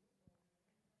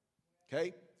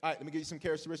 Okay? All right, let me give you some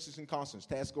characteristics and constants.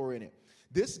 Task-oriented.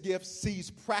 This gift sees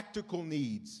practical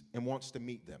needs and wants to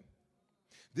meet them.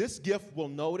 This gift will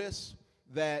notice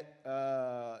that,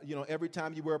 every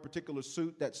time you wear a particular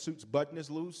suit, that suit's button is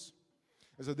loose.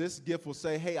 And so this gift will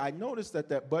say, hey, I noticed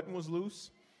that button was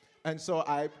loose. And so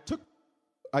I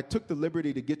took the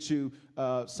liberty to get you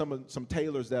some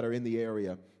tailors that are in the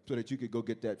area so that you could go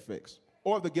get that fixed.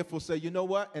 Or the gift will say, you know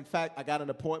what? In fact, I got an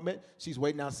appointment. She's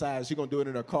waiting outside. She's going to do it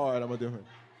in her car, and I'm going to do it.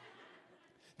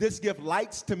 This gift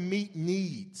likes to meet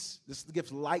needs. This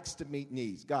gift likes to meet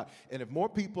needs. God. And if more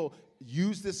people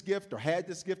use this gift or had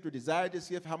this gift or desired this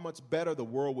gift, how much better the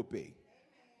world would be.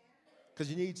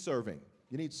 Because you need serving.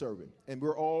 You need serving. And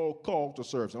we're all called to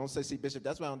serve. So don't say, see, Bishop,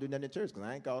 that's why I don't do nothing in church, because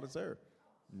I ain't called to serve.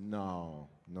 No.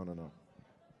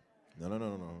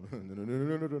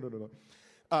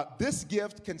 This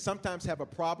gift can sometimes have a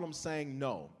problem saying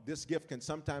no. This gift can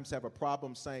sometimes have a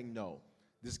problem saying no.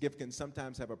 This gift can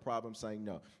sometimes have a problem saying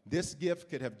no. This gift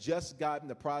could have just gotten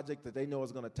the project that they know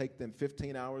is going to take them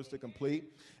 15 hours to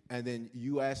complete, and then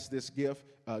you ask this gift,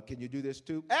 can you do this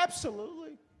too?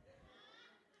 Absolutely.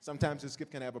 Sometimes this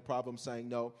gift can have a problem saying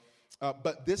no.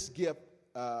 But this gift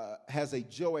has a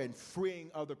joy in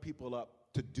freeing other people up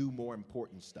to do more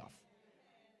important stuff.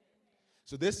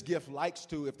 So this gift likes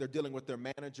to, if they're dealing with their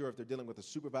manager, if they're dealing with a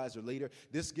supervisor leader,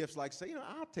 this gift likes to say,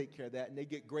 I'll take care of that. And they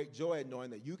get great joy in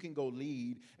knowing that you can go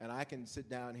lead and I can sit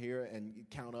down here and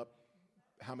count up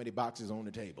how many boxes on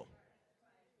the table.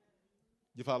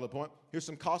 You follow the point? Here's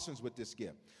some cautions with this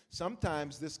gift.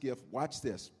 Sometimes this gift, watch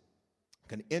this,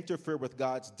 can interfere with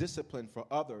God's discipline for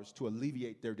others to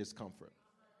alleviate their discomfort.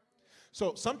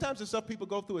 So sometimes the stuff people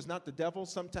go through is not the devil.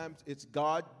 Sometimes it's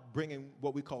God bringing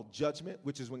what we call judgment,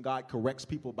 which is when God corrects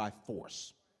people by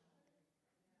force.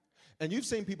 And you've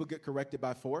seen people get corrected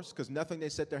by force because nothing they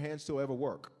set their hands to will ever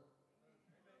work.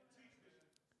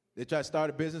 They try to start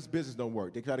a business don't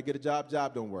work. They try to get a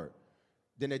job don't work.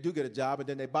 Then they do get a job, and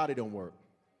then their body don't work.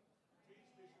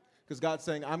 Because God's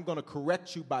saying, I'm going to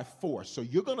correct you by force. So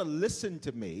you're going to listen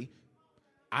to me.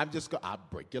 I'll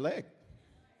break your leg.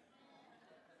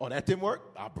 Oh, that didn't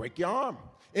work? I'll break your arm.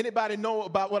 Anybody know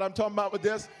about what I'm talking about with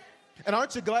this? And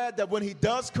aren't you glad that when he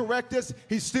does correct us,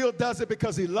 he still does it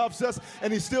because he loves us,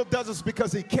 and he still does it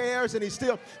because he cares, and he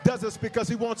still does it because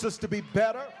he wants us to be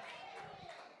better?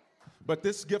 But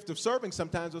this gift of serving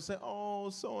sometimes will say,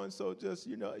 oh, so-and-so just,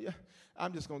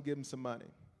 I'm just going to give them some money.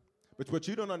 But what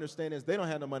you don't understand is they don't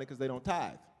have no money because they don't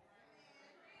tithe.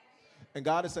 And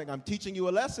God is saying, I'm teaching you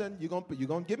a lesson. You're going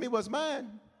to give me what's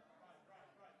mine.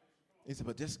 He said,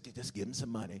 but just give them some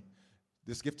money.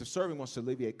 This gift of serving wants to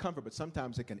alleviate comfort, but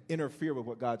sometimes it can interfere with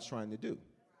what God's trying to do.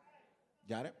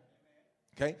 Got it?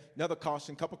 Okay, another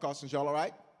caution, couple cautions. Y'all all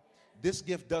right? This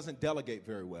gift doesn't delegate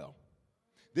very well.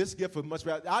 This gift would much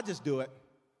rather, I'll just do it.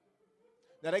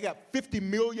 Now, they got 50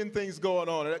 million things going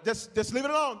on. Just leave it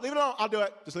alone. Leave it alone. I'll do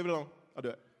it. Just leave it alone. I'll do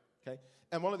it. Okay?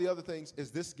 And one of the other things is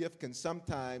this gift can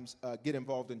sometimes get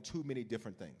involved in too many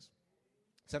different things.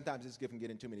 Sometimes this gift can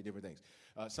get in too many different things.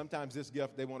 Sometimes this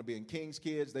gift, they want to be in King's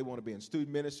Kids. They want to be in student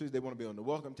ministries. They want to be on the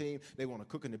welcome team. They want to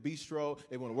cook in the bistro.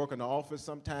 They want to work in the office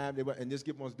sometime. And this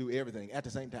gift wants to do everything at the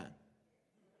same time.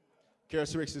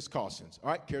 Characteristics, cautions. All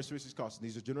right, characteristics, cautions.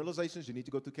 These are generalizations. You need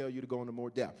to go through KLU to go into more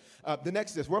depth. The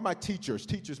next is, where are my teachers?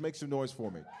 Teachers, make some noise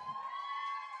for me.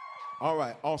 All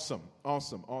right, awesome. I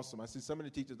see some of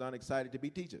the teachers aren't excited to be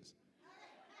teachers.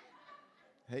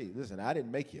 Hey, listen, I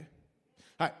didn't make you.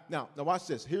 All right, now watch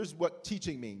this. Here's what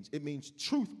teaching means. It means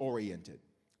truth-oriented.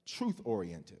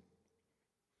 Truth-oriented.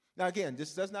 Now, again,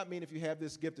 this does not mean if you have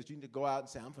this gift that you need to go out and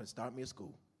say, I'm going to start me a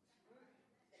school.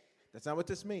 That's not what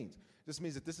this means. This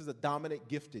means that this is a dominant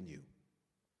gift in you.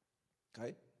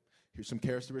 Okay? Here's some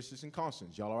characteristics and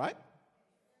constants. Y'all all right?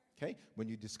 Okay? When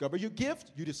you discover your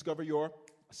gift, you discover your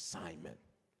assignment.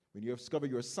 When you discover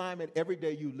your assignment, every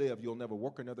day you live, you'll never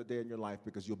work another day in your life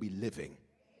because you'll be living.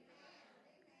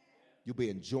 You'll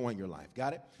be enjoying your life.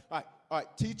 Got it? All right.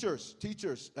 Teachers.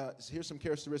 Here's some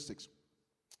characteristics.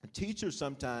 A teacher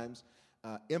sometimes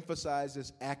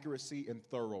emphasizes accuracy and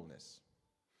thoroughness.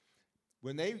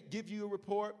 When they give you a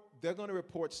report, they're going to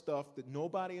report stuff that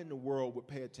nobody in the world would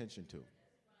pay attention to.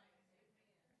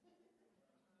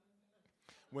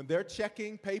 When they're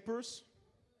checking papers,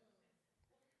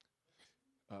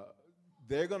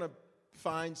 they're going to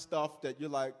find stuff that you're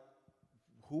like,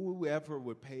 whoever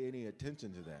would pay any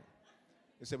attention to that?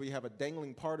 They say, well, you have a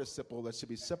dangling participle that should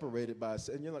be separated by,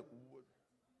 and you're like, what?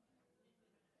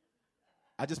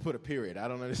 I just put a period. I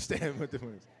don't understand what the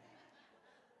is.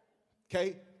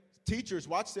 Okay, teachers,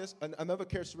 watch this. Another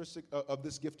characteristic of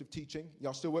this gift of teaching,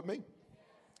 y'all still with me?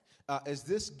 Is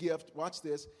this gift, watch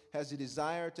this, has a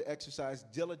desire to exercise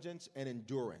diligence and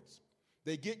endurance.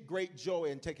 They get great joy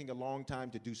in taking a long time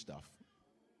to do stuff.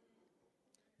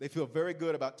 They feel very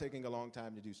good about taking a long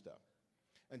time to do stuff.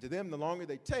 And to them, the longer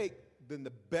they take, then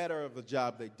the better of the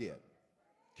job they did.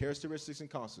 Characteristics and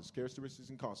constants.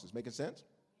 Making sense?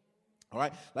 All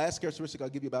right. Last characteristic I'll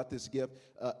give you about this gift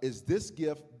is this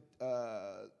gift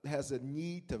has a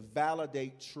need to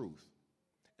validate truth.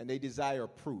 And they desire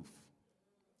proof.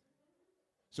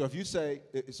 So if you say,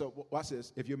 so watch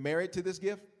this. If you're married to this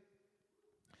gift,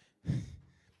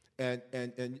 and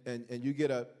you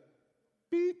get a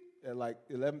beep at like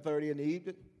 11:30 in the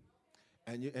evening,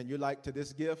 and you're like to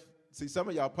this gift. See, some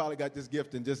of y'all probably got this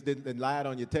gift and just didn't lied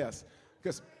on your test,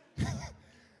 because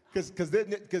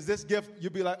this gift,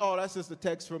 you'd be like, oh, that's just a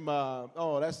text from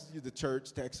that's the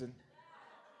church texting.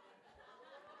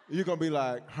 You're gonna be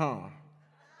like, huh?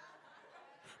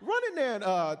 Run in there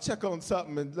and check on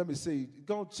something and let me see.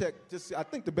 Go check. Just I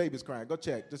think the baby's crying. Go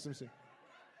check. Just let me see.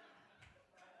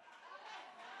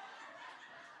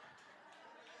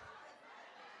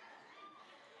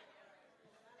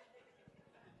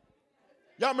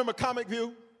 Y'all remember Comic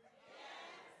View?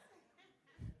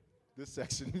 This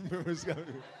section.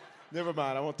 Never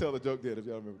mind. I won't tell the joke yet if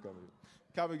y'all remember Comic View.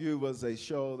 Comic View was a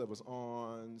show that was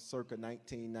on circa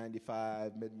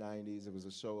 1995, mid-90s. It was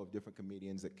a show of different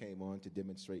comedians that came on to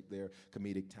demonstrate their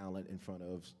comedic talent in front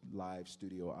of live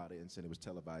studio audience, and it was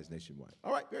televised nationwide.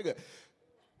 All right, very good.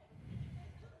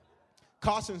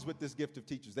 Cautions with this gift of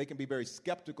teachers. They can be very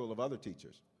skeptical of other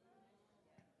teachers.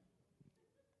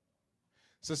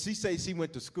 So she says she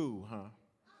went to school, huh?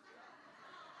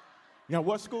 Now,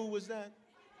 what school was that?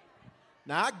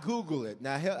 Now, I Googled it.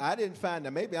 Now, hell, I didn't find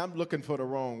that. Maybe I'm looking for the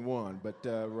wrong one, but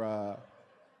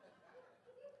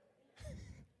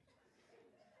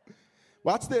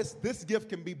watch this. This gift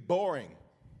can be boring.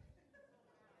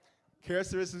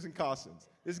 Characteristics and cautions.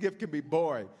 This gift can be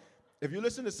boring. If you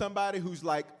listen to somebody who's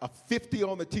like a 50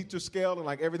 on the teacher scale and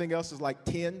like everything else is like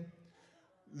 10,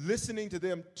 listening to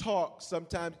them talk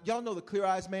sometimes, y'all know the Clear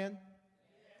Eyes man?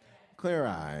 Clear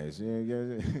Eyes.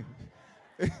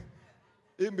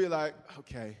 It'd be like,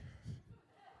 okay.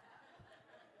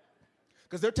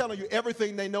 Because they're telling you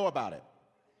everything they know about it.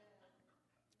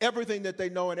 Everything that they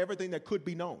know and everything that could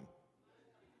be known.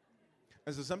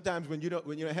 And so sometimes when you don't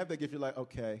have that gift, you're like,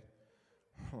 okay,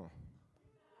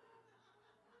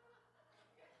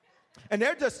 And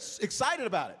they're just excited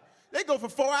about it. They go for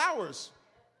 4 hours.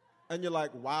 And you're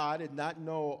like, wow, I did not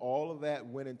know all of that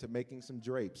went into making some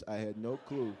drapes. I had no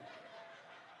clue.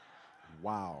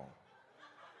 Wow.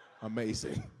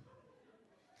 Amazing.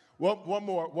 One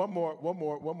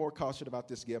more caution about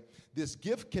this gift. This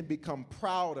gift can become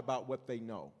proud about what they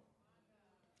know.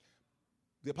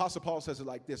 The Apostle Paul says it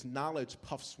like this: knowledge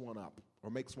puffs one up or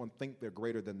makes one think they're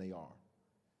greater than they are.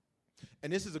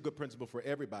 And this is a good principle for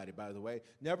everybody, by the way.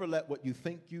 Never let what you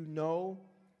think you know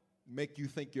make you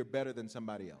think you're better than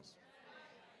somebody else.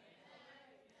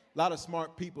 A lot of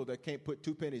smart people that can't put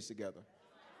two pennies together.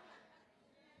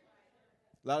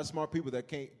 A lot of smart people that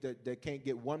can't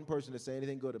get one person to say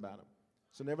anything good about them.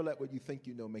 So never let what you think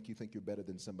you know make you think you're better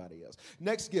than somebody else.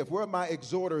 Next gift. Where are my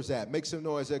exhorters at? Make some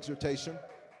noise, exhortation.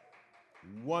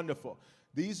 Wonderful.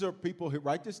 These are people who,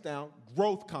 write this down,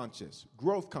 growth conscious.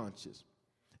 Growth conscious.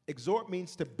 Exhort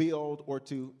means to build or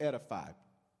to edify.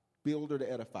 Build or to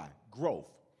edify.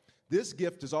 Growth. This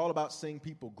gift is all about seeing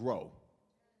people grow.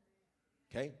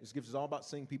 Okay? This gift is all about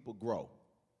seeing people grow.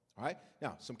 All right?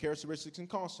 Now, some characteristics and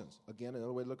cautions. Again,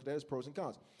 another way to look at that is pros and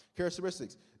cons.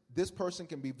 Characteristics. This person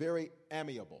can be very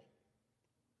amiable.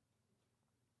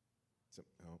 So,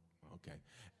 okay.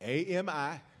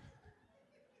 A-M-I-A-B-L-E.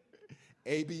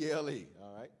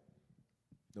 All right?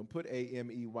 Don't put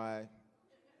A-M-E-Y.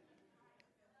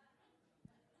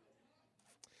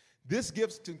 This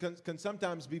gift can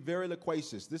sometimes be very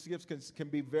loquacious. This gift can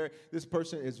be this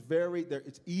person is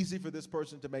it's easy for this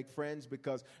person to make friends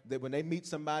because when they meet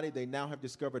somebody, they now have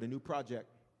discovered a new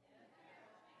project.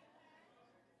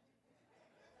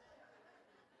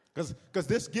 Because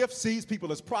this gift sees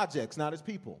people as projects, not as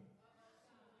people.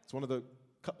 It's one of the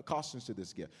cautions to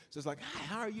this gift. So it's like, hi,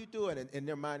 how are you doing? And in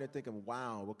their mind, they're thinking,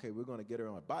 wow, okay, we're going to get her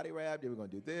on a body wrap, then we're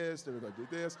going to do this, then we're going to do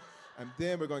this, and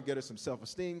then we're going to get her some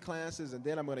self-esteem classes, and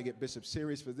then I'm going to get Bishop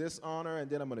Series for this honor, and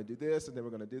then I'm going to do this, and then we're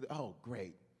going to do that. Oh,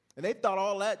 great. And they thought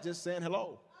all that just saying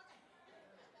hello.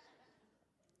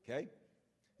 Okay?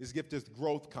 This gift is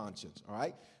growth conscious, all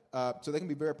right? So they can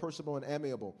be very personable and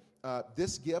amiable.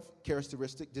 This gift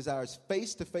characteristic desires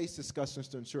face-to-face discussions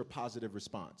to ensure positive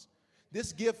response.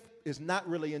 This gift is not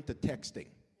really into texting.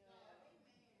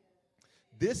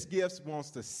 This gift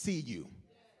wants to see you.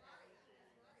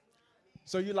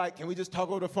 So you're like, can we just talk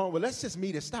over the phone? Well, let's just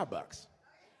meet at Starbucks.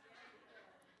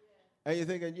 And you're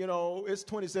thinking, it's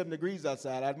 27 degrees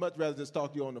outside. I'd much rather just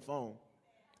talk to you on the phone.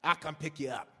 I'll come pick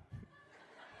you up.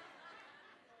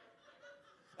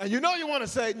 And you want to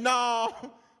say, no,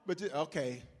 but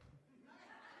okay.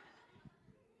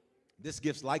 This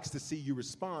gift likes to see you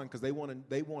respond because they want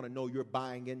to know you're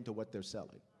buying into what they're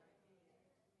selling.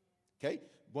 Okay?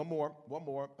 One more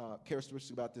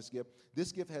characteristic about this gift.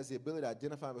 This gift has the ability to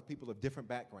identify with people of different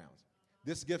backgrounds.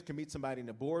 This gift can meet somebody in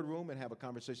the boardroom and have a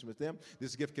conversation with them.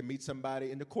 This gift can meet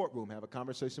somebody in the courtroom, have a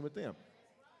conversation with them.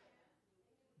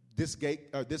 This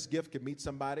gift can meet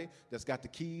somebody that's got the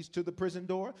keys to the prison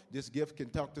door. This gift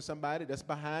can talk to somebody that's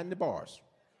behind the bars.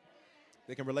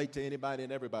 They can relate to anybody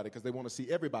and everybody because they want to see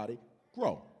everybody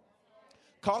grow.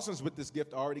 Cautions with this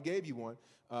gift, I already gave you one,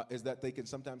 is that they can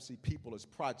sometimes see people as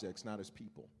projects, not as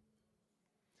people.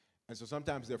 And so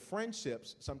sometimes their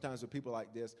friendships, sometimes with people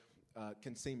like this,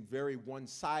 can seem very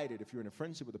one-sided if you're in a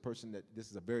friendship with a person that this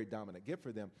is a very dominant gift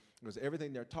for them, because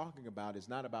everything they're talking about is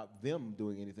not about them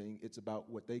doing anything. It's about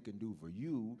what they can do for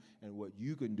you and what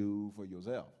you can do for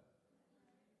yourself.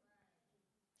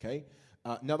 Okay?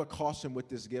 Another caution with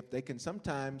this gift, they can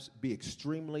sometimes be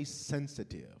extremely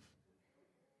sensitive.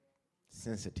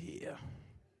 Sensitive.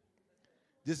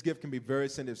 This gift can be very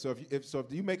sensitive. So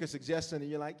if you make a suggestion and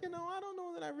you're like, I don't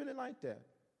know that I really like that.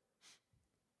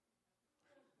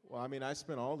 Well, I mean, I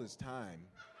spent all this time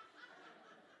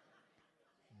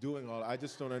doing all. I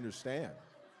just don't understand.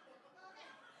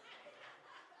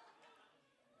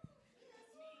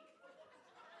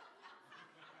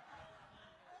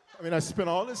 I mean, I spent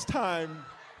all this time.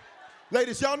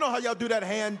 Ladies, y'all know how y'all do that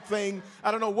hand thing. I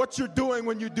don't know what you're doing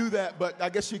when you do that, but I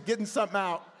guess you're getting something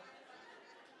out.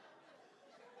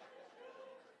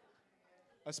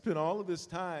 I spent all of this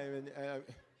time, and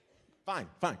fine,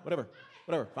 whatever,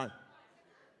 fine.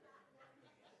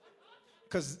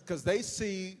 Because they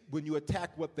see when you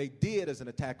attack what they did as an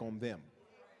attack on them.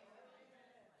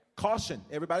 Caution.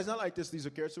 Everybody's not like this. These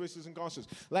are characteristics and cautions.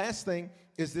 Last thing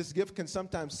is this gift can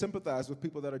sometimes sympathize with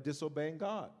people that are disobeying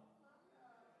God.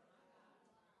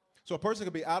 So a person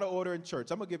could be out of order in church.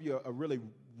 I'm going to give you a really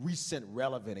recent,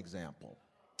 relevant example.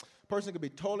 A person could be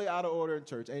totally out of order in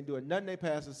church, ain't doing nothing they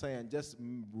pastor saying, just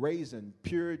raising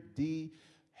pure D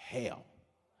hell.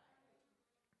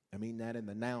 I mean that in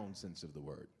the noun sense of the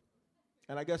word.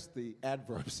 And I guess the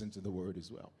adverb sense of the word as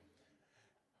well.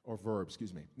 Or verb,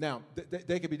 excuse me. Now,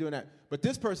 they could be doing that. But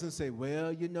this person say,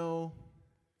 well,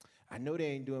 I know they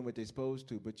ain't doing what they're supposed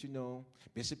to, but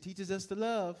Bishop teaches us to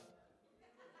love.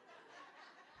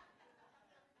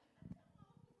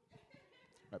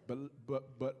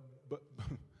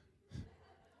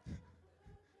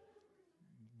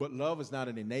 But love is not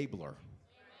an enabler.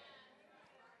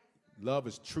 Love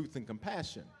is truth and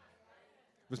compassion.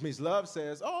 Which means love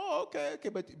says, oh, okay,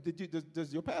 but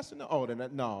does your pastor know? Oh, then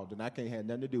I can't have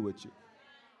nothing to do with you.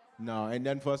 No, ain't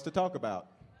nothing for us to talk about.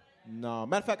 No,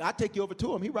 matter of fact, I'll take you over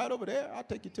to him. He right over there. I'll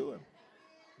take you to him.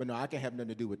 But no, I can't have nothing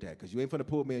to do with that because you ain't finna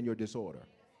pull me in your disorder.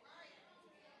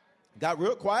 Got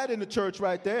real quiet in the church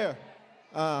right there.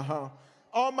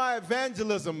 All my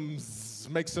evangelisms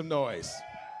make some noise.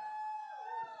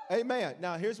 Amen.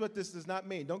 Now, here's what this does not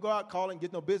mean. Don't go out calling,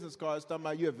 get no business cards talking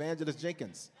about you Evangelist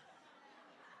Jenkins.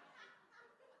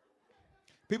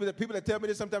 People that tell me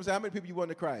this sometimes say, how many people you want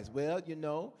to Christ? Well,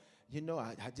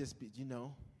 I just be,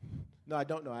 No, I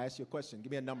don't know. I asked you a question.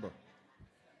 Give me a number.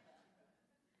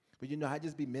 But I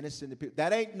just be ministering to people.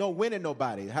 That ain't no winning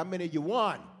nobody. How many you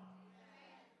won?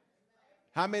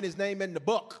 How many's name in the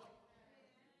book?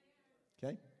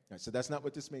 Okay? All right, so that's not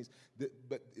what this means.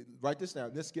 But write this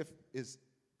down. This gift is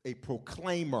a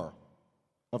proclaimer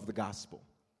of the gospel.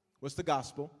 What's the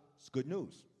gospel? It's good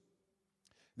news.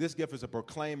 This gift is a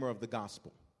proclaimer of the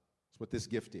gospel. That's what this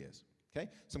gift is. Okay?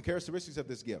 Some characteristics of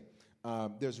this gift.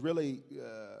 There's really,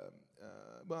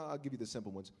 I'll give you the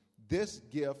simple ones. This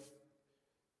gift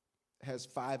has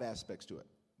 5 aspects to it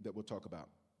that we'll talk about.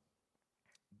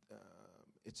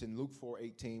 It's in Luke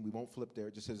 4:18. We won't flip there.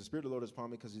 It just says, the Spirit of the Lord is upon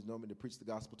me because he's known me to preach the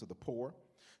gospel to the poor.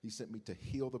 He sent me to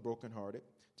heal the brokenhearted,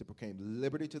 to proclaim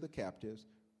liberty to the captives,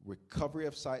 recovery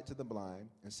of sight to the blind,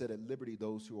 and set at liberty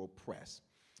those who are oppressed.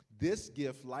 This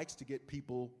gift likes to get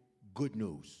people good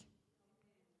news.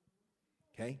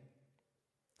 Okay?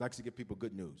 Likes to get people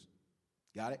good news.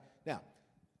 Got it? Now,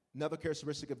 another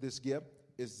characteristic of this gift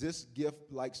is this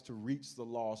gift likes to reach the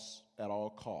lost at all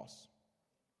costs.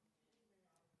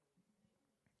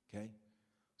 Okay?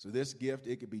 So this gift,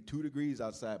 it could be 2 degrees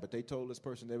outside, but they told this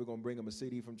person they were going to bring them a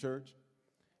CD from church,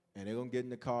 and they're going to get in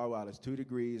the car while it's 2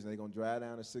 degrees, and they're going to drive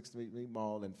down to 6th Street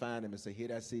Mall and find him and say, here,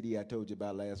 that CD I told you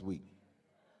about last week.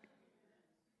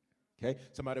 Okay?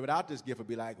 Somebody without this gift would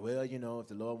be like, well, if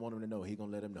the Lord want him to know, he's going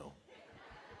to let him know.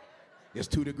 It's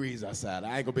 2 degrees outside.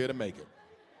 I ain't going to be able to make it.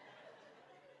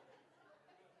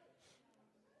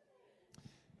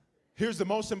 Here's the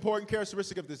most important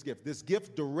characteristic of this gift. This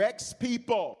gift directs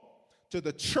people to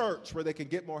the church where they can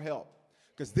get more help.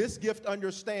 Because this gift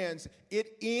understands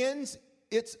it ends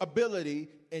its ability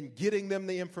in getting them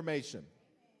the information.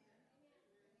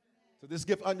 So this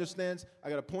gift understands I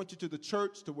got to point you to the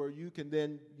church to where you can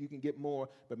get more.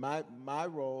 But my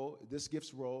role, this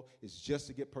gift's role, is just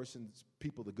to get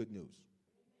people the good news.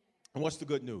 And what's the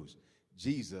good news?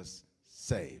 Jesus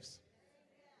saves.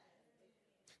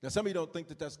 Now, some of you don't think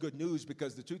that that's good news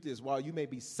because the truth is, while you may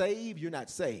be saved, you're not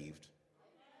saved.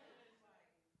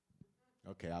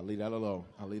 Okay, I'll leave that alone.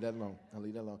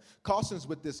 Cautions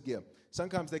with this gift.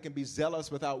 Sometimes they can be zealous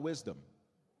without wisdom.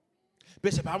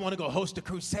 Bishop, I want to go host a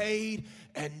crusade,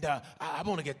 and I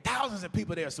want to get thousands of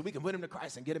people there so we can win them to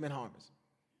Christ and get them in harvest.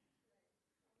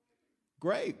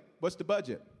 Great. What's the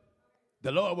budget?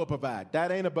 The Lord will provide.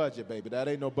 That ain't a budget, baby. That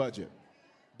ain't no budget.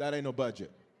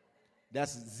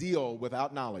 That's zeal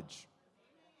without knowledge.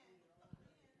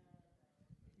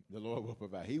 The Lord will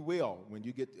provide. He will when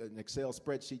you get an Excel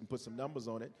spreadsheet and put some numbers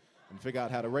on it and figure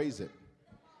out how to raise it.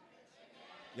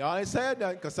 Y'all ain't saying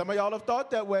nothing because some of y'all have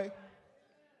thought that way.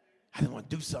 I didn't want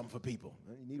to do something for people.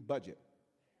 You need a budget.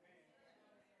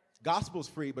 Gospel's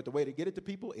free, but the way to get it to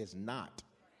people is not.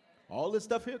 All this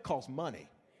stuff here costs money.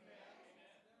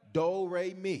 Do,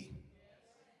 re, mi.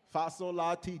 Fa, sol,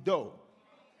 la, ti, do.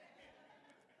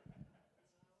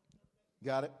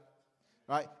 Got it?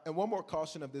 All right. And one more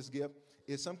caution of this gift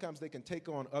is sometimes they can take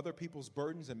on other people's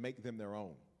burdens and make them their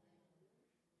own.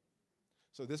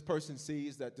 So this person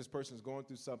sees that this person is going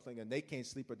through something and they can't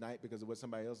sleep at night because of what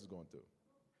somebody else is going through.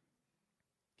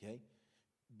 Okay?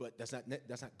 But that's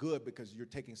not good because you're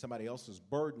taking somebody else's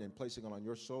burden and placing it on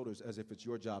your shoulders as if it's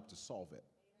your job to solve it.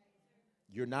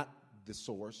 You're not the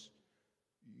source.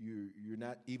 You're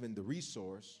not even the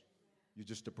resource. You're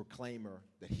just a proclaimer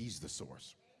that he's the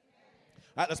source.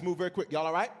 All right, let's move very quick. Y'all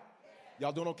all right?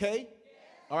 Y'all doing okay?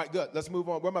 All right, good. Let's move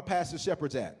on. Where my pastor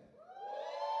shepherds at?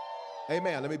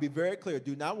 Amen. Let me be very clear.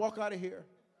 Do not walk out of here.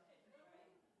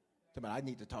 Tell me, I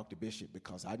need to talk to Bishop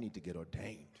because I need to get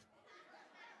ordained.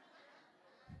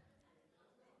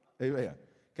 Amen.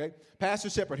 Okay? Pastor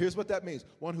shepherd, here's what that means.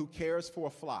 One who cares for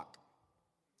a flock.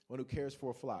 One who cares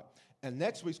for a flock. And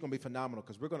next week's going to be phenomenal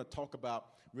because we're going to talk about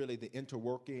really the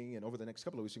interworking, and over the next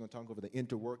couple of weeks, we're going to talk over the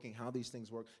interworking, how these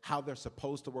things work, how they're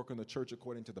supposed to work in the church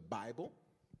according to the Bible.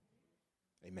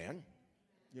 Amen.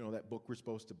 You know, that book we're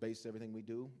supposed to base everything we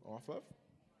do off of.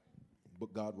 The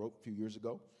book God wrote a few years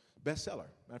ago. Bestseller.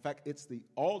 Matter of fact, it's the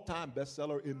all-time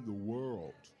bestseller in the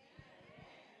world.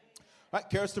 All right,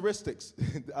 characteristics.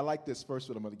 I like this first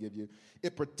one I'm going to give you.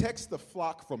 It protects the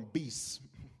flock from beasts.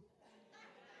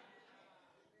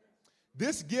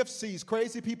 This gift sees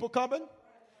crazy people coming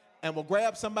and will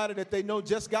grab somebody that they know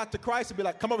just got to Christ and be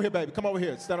like, come over here, baby. Come over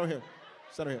here. Stand over here.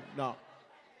 Stand over here. No.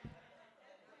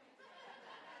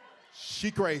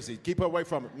 She crazy. Keep her away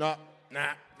from her. No.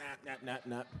 Nah.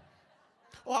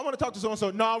 Oh, I want to talk to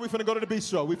so-and-so. No, we finna go to the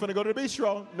bistro. We finna go to the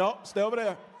bistro. No, stay over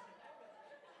there.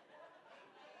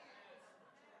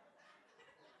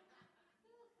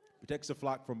 Protects the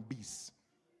flock from beasts.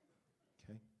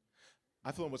 Okay.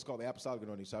 I flew in what's called the apostolic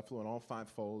anointing, so I flew in all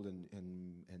fivefold and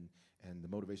the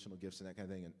motivational gifts and that kind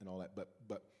of thing and all that.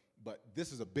 But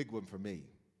this is a big one for me.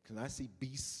 Can I see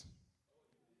beasts?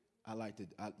 I like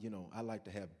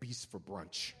to have beasts for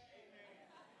brunch.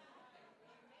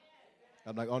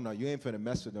 I'm like, oh no, you ain't finna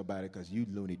mess with nobody because you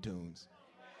Looney Tunes.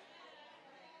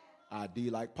 I do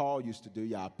like Paul used to do.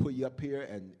 Yeah, I put you up here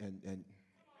and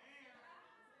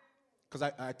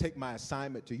because I take my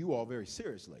assignment to you all very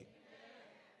seriously.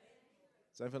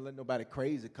 So I don't let nobody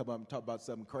crazy come up and talk about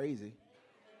something crazy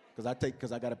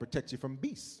because I got to protect you from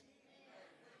beasts.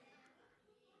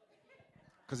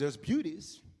 Because there's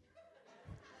beauties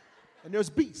and there's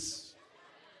beasts.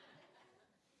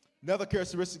 Another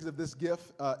characteristic of this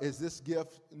gift is this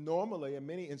gift normally, in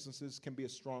many instances, can be a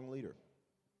strong leader.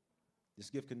 This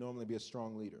gift can normally be a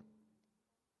strong leader.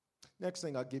 Next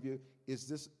thing I'll give you is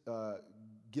this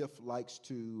gift likes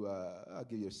to, I'll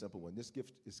give you a simple one. This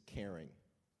gift is caring.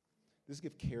 This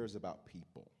gift cares about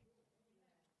people.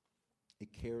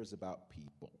 It cares about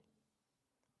people.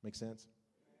 Make sense?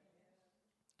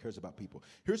 Cares about people.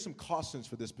 Here's some cautions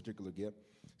for this particular gift.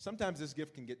 Sometimes this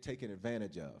gift can get taken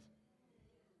advantage of.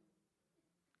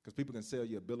 Because people can sell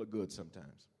you a bill of goods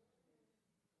sometimes.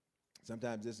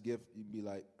 Sometimes this gift, you'd be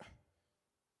like,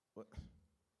 what?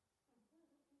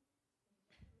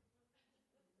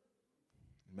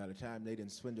 By the time they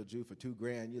didn't swindle you for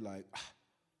 $2,000, you're like,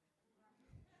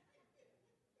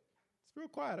 It's real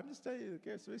quiet. I'm just telling you the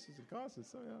characteristics and causes.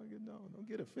 So don't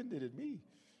get offended at me.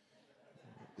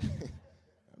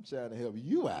 I'm trying to help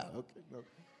you out. Okay. No.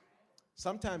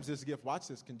 Sometimes this gift, watch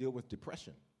this, can deal with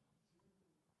depression.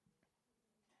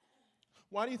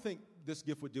 Why do you think this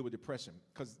gift would deal with depression?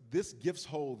 Because this gift's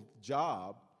whole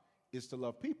job is to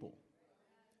love people.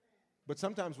 But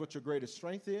sometimes what your greatest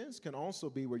strength is can also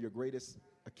be where your greatest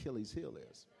Achilles heel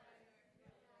is.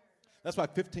 That's why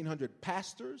 1,500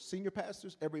 pastors, senior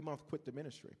pastors, every month quit the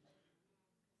ministry.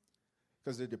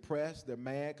 Because they're depressed, they're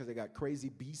mad, because they got crazy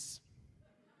beasts.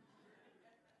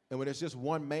 And when it's just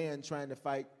one man trying to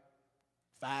fight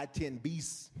 5, 10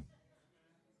 beasts,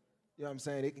 you know what I'm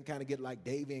saying? It can kind of get like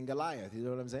David and Goliath, you know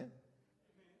what I'm saying?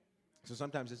 So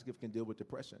sometimes this gift can deal with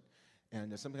depression.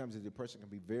 And sometimes the depression can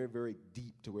be very, very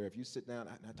deep to where if you sit down,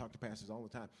 I talk to pastors all the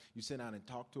time, you sit down and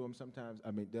talk to them sometimes, I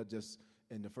mean, they'll just,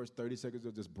 in the first 30 seconds,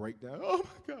 they'll just break down. Oh,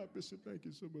 my God, Bishop, thank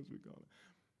you so much for calling.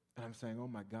 And I'm saying, oh,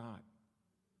 my God,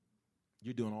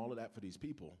 you're doing all of that for these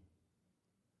people.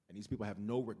 And these people have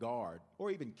no regard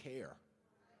or even care.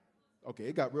 Okay,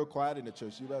 it got real quiet in the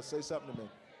church. You better say something to me.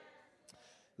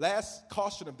 Last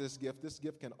caution of this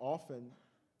gift can often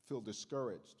feel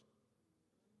discouraged.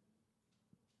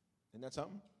 Isn't that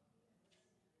something?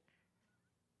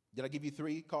 Did I give you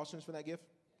 3 cautions for that gift?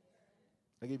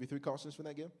 I gave you 3 cautions for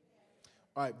that gift?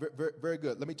 All right, very, very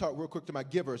good. Let me talk real quick to my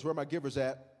givers. Where are my givers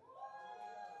at?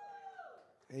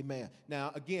 Amen.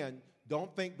 Now, again,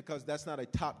 don't think because that's not a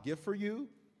top gift for you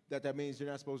that means you're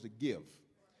not supposed to give.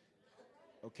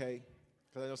 Okay?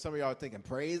 Because I know some of y'all are thinking,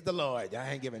 praise the Lord.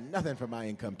 I ain't giving nothing for my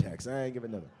income tax. I ain't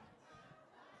giving nothing.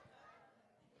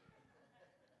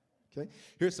 Okay?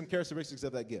 Here's some characteristics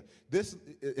of that gift.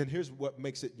 And here's what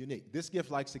makes it unique. This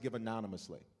gift likes to give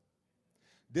anonymously.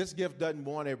 This gift doesn't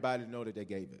want everybody to know that they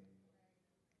gave it.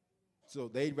 So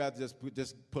they'd rather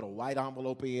just put a white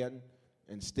envelope in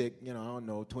and stick, I don't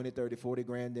know, 20, 30, 40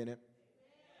 grand in it.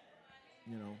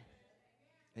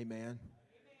 Amen.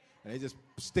 And they just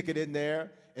stick it in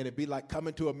there, and it'd be like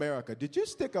Coming to America. Did you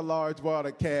stick a large wad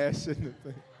of cash in the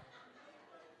thing?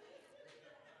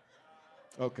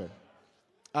 Okay.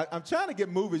 I'm trying to get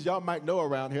movies y'all might know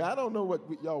around here. I don't know what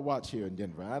y'all watch here in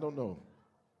Denver. I don't know.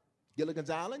 Gilligan's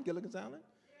Island?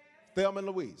 Thelma and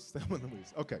Louise.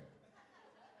 Okay.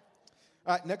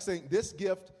 All right, next thing. This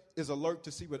gift is alert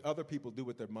to see what other people do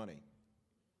with their money.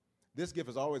 This gift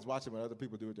is always watching what other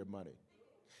people do with their money.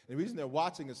 And the reason they're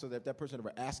watching is so that if that person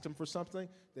ever asks them for something,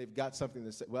 they've got something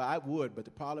to say. Well, I would, but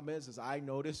the problem is I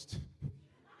noticed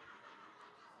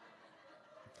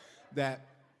that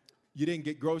you didn't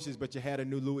get groceries, but you had a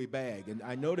new Louis bag. And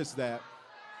I noticed that.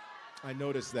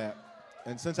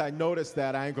 And since I noticed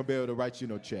that, I ain't going to be able to write you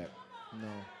no check. No,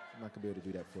 I'm not going to be able to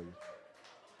do that for you.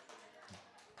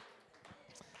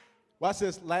 Watch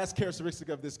this. Last characteristic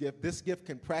of this gift. This gift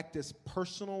can practice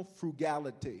personal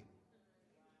frugality.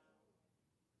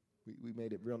 We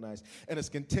made it real nice. And it's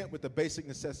content with the basic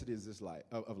necessities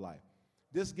of life.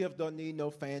 This gift don't need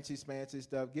no fancy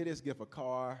stuff. Get this gift a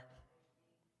car,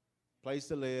 place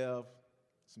to live,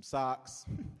 some socks,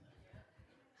 some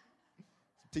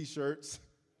T-shirts,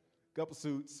 a couple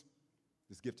suits.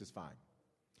 This gift is fine.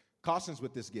 Cautions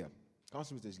with this gift.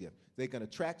 They can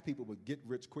attract people with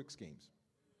get-rich-quick schemes.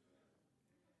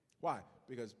 Why?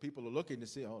 Because people are looking to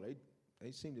see,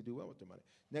 they seem to do well with their money.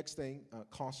 Next thing,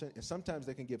 caution, and sometimes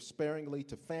they can give sparingly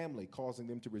to family, causing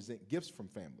them to resent gifts from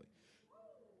family.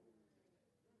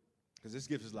 Because this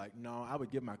gift is like, no, I would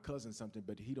give my cousin something,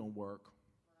 but he don't work.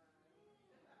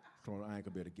 So I ain't going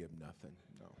to be able to give nothing,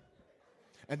 no.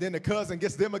 And then the cousin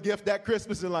gets them a gift that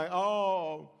Christmas and like,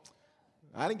 oh,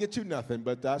 I didn't get you nothing,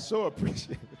 but I so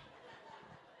appreciate it.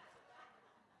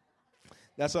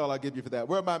 That's all I'll give you for that.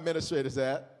 Where are my administrators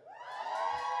at?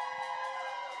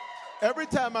 Every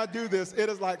time I do this, it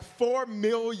is like 4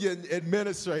 million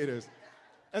administrators.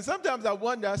 And sometimes I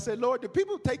wonder, I say, Lord, do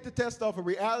people take the test off of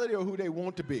reality or who they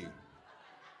want to be?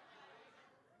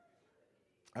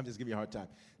 I'm just giving you a hard time.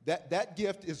 That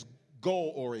gift is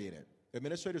goal-oriented.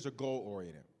 Administrators are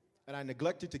goal-oriented. And I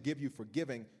neglected to give you for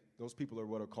giving. Those people are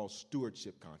what are called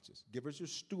stewardship conscious. Givers are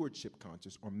stewardship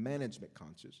conscious or management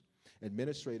conscious.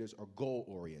 Administrators are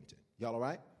goal-oriented. Y'all all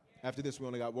right? After this, we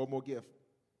only got one more gift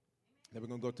that we're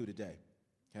going to go through today,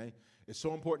 okay? It's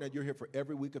so important that you're here for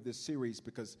every week of this series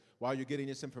because while you're getting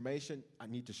this information, I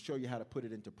need to show you how to put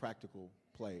it into practical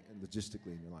play and logistically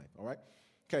in your life, all right?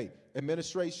 Okay,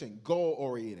 administration,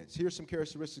 goal-oriented. Here's some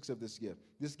characteristics of this gift.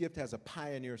 This gift has a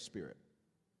pioneer spirit.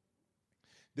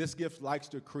 This gift likes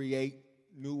to create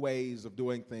new ways of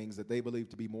doing things that they believe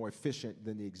to be more efficient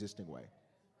than the existing way.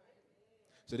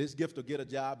 So this gift will get a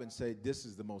job and say, this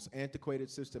is the most antiquated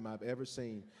system I've ever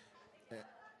seen.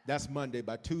 That's Monday.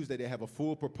 By Tuesday, they have a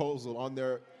full proposal on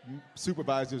their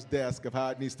supervisor's desk of how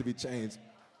it needs to be changed.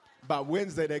 By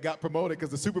Wednesday, they got promoted because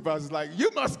the supervisor's like,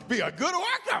 you must be a good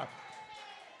worker.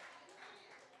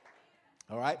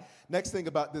 All right? Next thing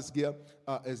about this gift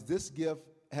is this gift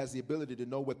has the ability to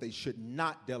know what they should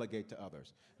not delegate to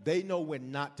others. They know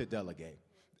when not to delegate.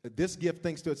 This gift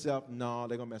thinks to itself, no,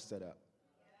 they're going to mess that up.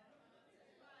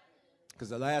 Because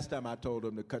the last time I told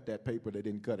them to cut that paper, they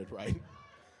didn't cut it right.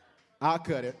 I'll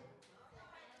cut it.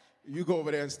 You go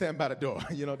over there and stand by the door.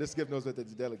 This gift knows what to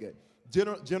delegate.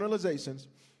 Generalizations.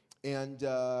 And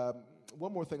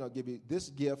one more thing I'll give you. This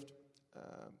gift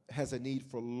has a need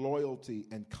for loyalty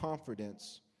and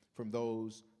confidence from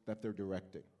those that they're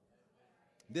directing.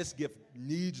 This gift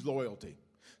needs loyalty.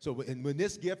 So when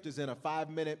this gift is in a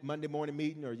 5-minute Monday morning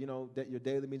meeting or, that your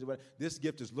daily meetings or whatever, this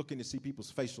gift is looking to see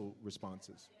people's facial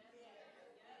responses.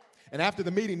 And after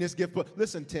the meeting, this gift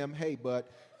listen, Tim, hey, bud,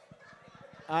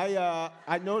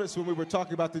 I noticed when we were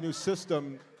talking about the new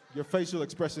system, your facial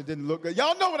expression didn't look good.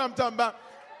 Y'all know what I'm talking about.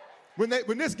 When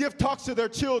this gift talks to their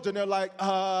children, they're like,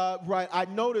 right, I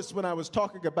noticed when I was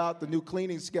talking about the new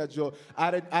cleaning schedule,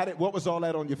 what was all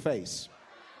that on your face?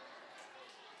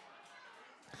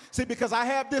 See, because I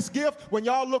have this gift, when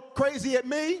y'all look crazy at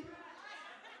me,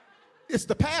 it's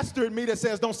the pastor in me that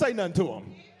says, don't say nothing to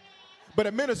them. But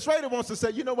administrator wants to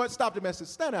say, you know what, stop the message,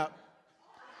 stand up.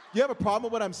 You have a problem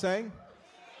with what I'm saying?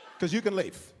 Because you can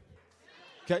leave.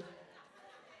 Okay?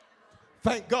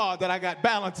 Thank God that I got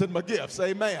balance in my gifts.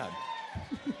 Amen.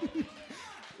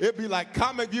 It'd be like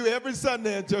Comic View every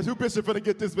Sunday in church. Who bishop finna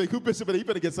get this big? Who bishop finna? He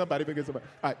finna get somebody. He finna get somebody.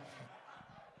 All right.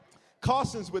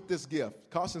 Cautions with this gift.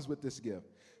 Cautions with this gift.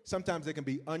 Sometimes they can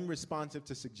be unresponsive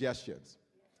to suggestions.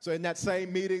 So in that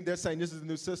same meeting, they're saying this is the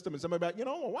new system, and somebody about,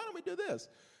 well, why don't we do this?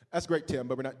 That's great, Tim,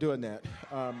 but we're not doing that.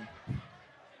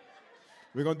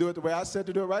 We're going to do it the way I said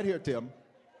to do it right here, Tim.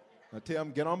 Now,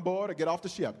 Tim, get on board or get off the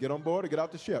ship. Get on board or get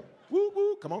off the ship. Woo,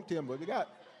 woo. Come on, Tim, what we got?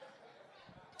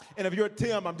 And if you're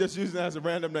Tim, I'm just using that as a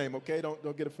random name, okay?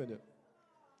 Don't get offended.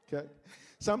 Okay?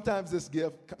 Sometimes this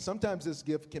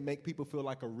gift can make people feel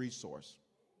like a resource.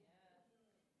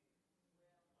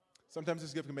 Sometimes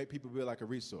this gift can make people feel like a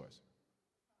resource.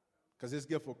 Because this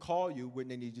gift will call you when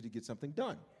they need you to get something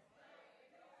done.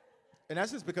 And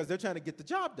that's just because they're trying to get the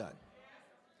job done.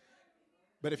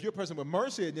 But if you're a person with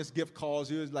mercy and this gift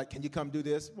calls you, it's like, can you come do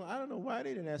this? Well, I don't know why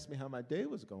they didn't ask me how my day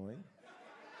was going.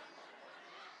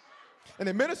 And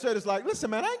the administrator's like, listen,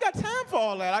 man, I ain't got time for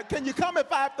all that. Can you come at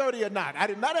 5:30 or not? I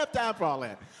did not have time for all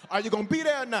that. Are you going to be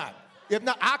there or not? If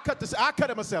not, I'll cut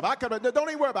it myself. Don't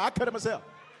even worry about it. I'll cut it myself.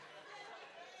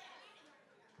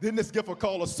 Then this gift will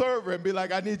call a server and be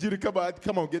like, I need you to come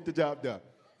on, get the job done.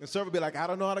 And the server will be like, I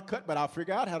don't know how to cut, but I'll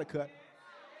figure out how to cut.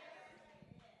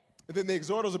 And then the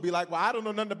exhorters will be like, well, I don't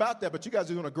know nothing about that, but you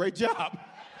guys are doing a great job.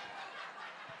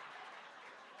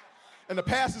 And the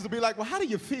pastors will be like, well, how do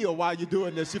you feel while you're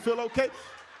doing this? You feel okay?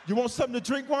 You want something to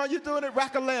drink while you're doing it?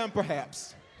 Rack a lamb,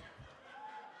 perhaps.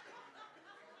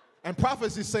 And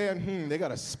prophecy saying, they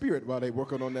got a spirit while they're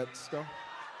working on that stuff.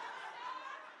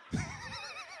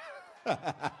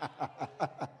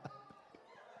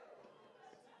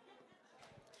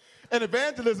 And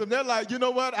evangelism, they're like, you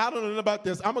know what? I don't know about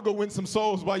this. I'm going to go win some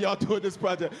souls while y'all doing this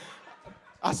project.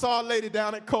 I saw a lady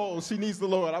down at Kohl's. She needs the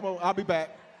Lord. I'll be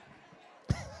back.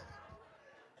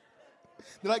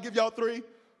 Did I give y'all 3?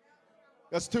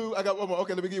 That's 2. I got 1 more.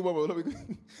 Okay, let me give you 1 more. Let me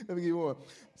give you 1 more.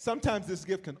 Sometimes this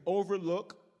gift can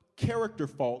overlook character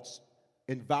faults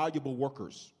in valuable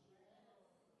workers.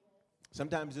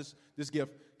 Sometimes this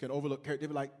gift can overlook character.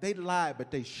 They be like, they lie, but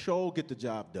they sure get the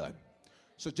job done.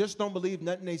 So just don't believe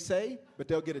nothing they say, but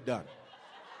they'll get it done.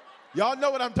 Y'all know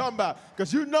what I'm talking about.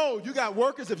 Because you got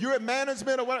workers, if you're in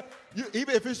management or whatever,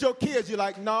 even if it's your kids, you're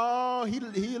like, no,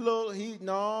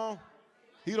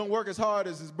 he don't work as hard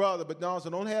as his brother, but no,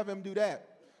 so don't have him do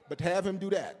that, but have him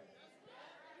do that.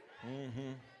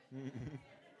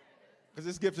 Because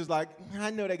this gift is like, I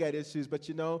know they got issues, but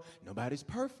nobody's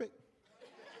perfect.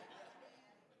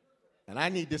 And I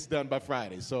need this done by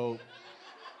Friday, so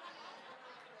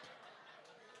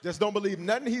just don't believe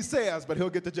nothing he says, but he'll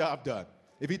get the job done.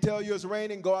 If he tells you it's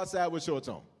raining, go outside with shorts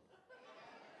on.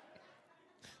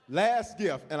 Last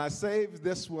gift, and I saved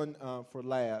this one for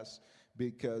last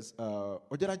because,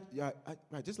 or did I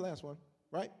just last one,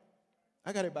 right?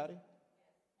 I got everybody.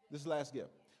 This last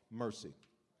gift, mercy.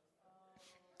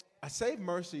 I saved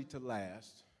mercy to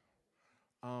last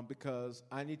because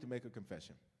I need to make a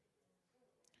confession.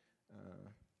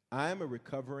 I am a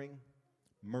recovering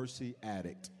mercy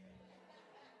addict.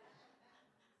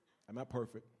 I'm not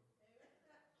perfect.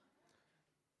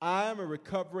 I am a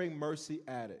recovering mercy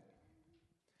addict.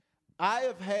 I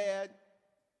have had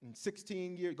in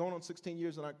 16 years, going on 16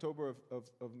 years in October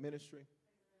of ministry,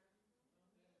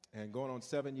 and going on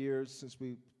 7 years since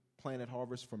we planted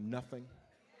Harvest from nothing.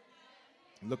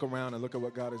 Look around and look at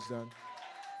what God has done.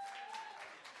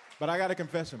 But I got a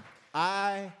confession.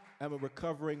 I am a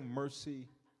recovering mercy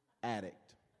addict.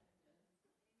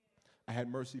 I had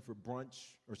mercy for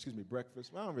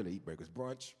breakfast. Well, I don't really eat breakfast.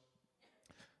 Brunch.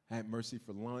 I had mercy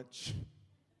for lunch.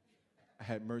 I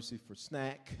had mercy for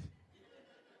snack.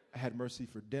 I had mercy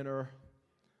for dinner.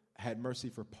 I had mercy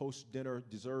for post-dinner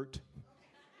dessert.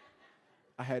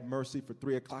 I had mercy for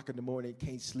 3 o'clock in the morning.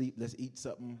 Can't sleep. Let's eat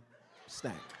something.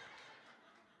 Snack.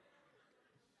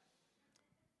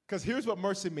 Because here's what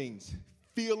mercy means.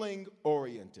 Feeling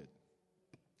oriented.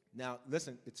 Now,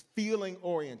 listen, it's feeling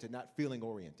oriented, not feeling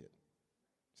oriented.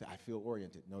 Say, I feel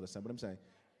oriented. No, that's not what I'm saying.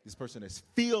 This person is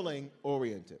feeling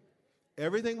oriented.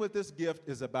 Everything with this gift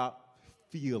is about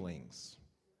feelings.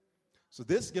 So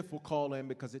this gift will call in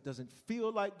because it doesn't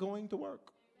feel like going to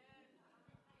work.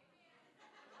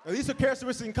 Now, these are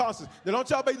characteristics and cautions. Now, don't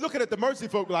y'all be looking at the mercy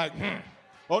folk like,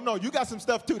 oh, no, you got some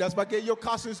stuff too. That's why I gave your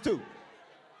cautions too.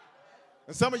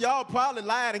 And some of y'all probably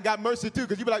lied and got mercy too,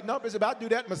 because you be like, no, Bishop, I'll do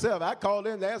that myself. I called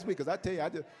in last week, because I tell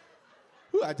you,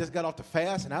 I just got off the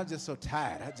fast, and I was just so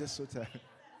tired.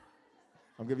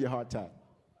 I'm giving you a hard time.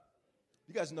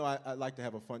 You guys know I like to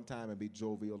have a fun time and be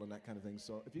jovial and that kind of thing.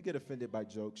 So if you get offended by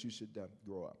jokes, you should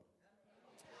grow up.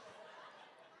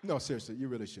 No, seriously, you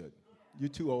really should. You're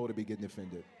too old to be getting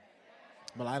offended.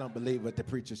 Well, I don't believe what the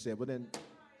preacher said. Well, then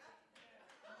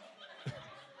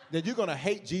you're going to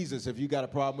hate Jesus if you got a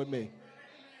problem with me.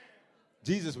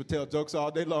 Jesus would tell jokes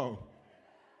all day long.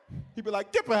 He'd be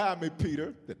like, get behind me,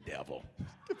 Peter. The devil.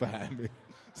 Get behind me.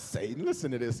 Satan,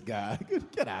 listen to this guy.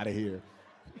 Get out of here.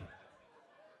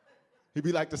 He'd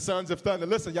be like the sons of thunder.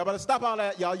 Listen, y'all better stop all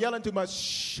that. Y'all yelling too much.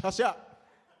 Shh, hush up.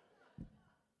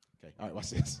 Okay, all right,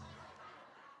 watch this.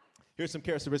 Here's some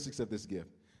characteristics of this gift.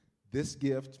 This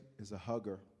gift is a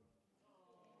hugger.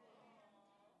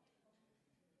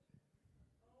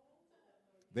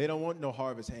 They don't want no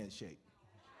harvest handshake.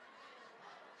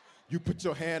 You put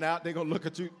your hand out, they're going to look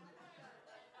at you.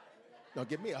 No,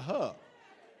 give me a hug.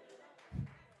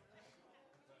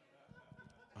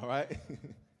 All right?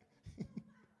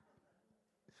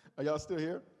 Are y'all still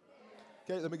here?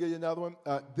 Okay, let me give you another one.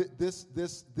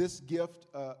 This gift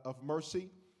of mercy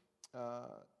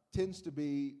tends to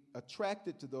be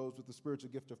attracted to those with the spiritual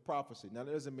gift of prophecy. Now,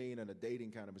 that doesn't mean in a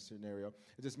dating kind of a scenario.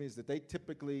 It just means that they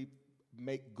typically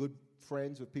make good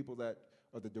friends with people that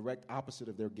are the direct opposite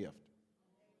of their gift.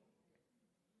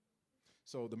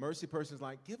 So the mercy person is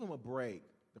like, give them a break.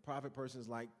 The prophet person is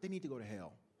like, they need to go to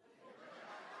hell.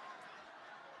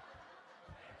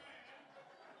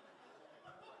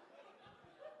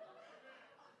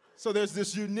 So there's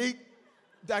this unique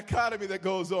dichotomy that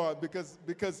goes on because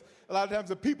a lot of times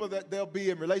the people that they'll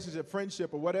be in relationship,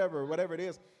 friendship, or whatever it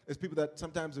is people that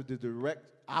sometimes are the direct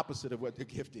opposite of what their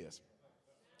gift is.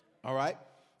 All right?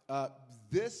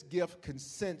 This gift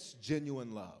consents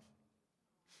genuine love.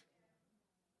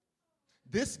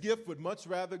 This gift would much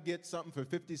rather get something for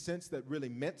 50 cents that really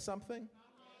meant something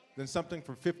than something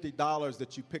for $50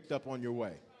 that you picked up on your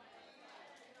way.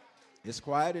 It's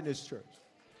quiet in this church.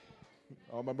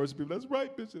 All my mercy people, that's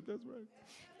right, Bishop, that's right.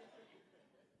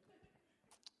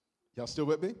 Y'all still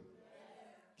with me?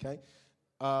 Okay.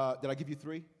 Did I give you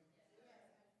 3?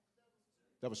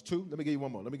 That was 2? Let me give you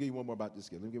one more. Let me give you one more about this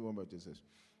gift.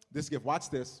 This gift, watch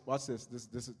this.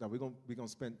 This is now we're gonna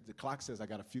spend, the clock says I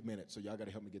got a few minutes, so y'all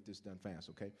gotta help me get this done fast,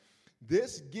 okay?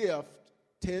 This gift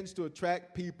tends to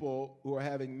attract people who are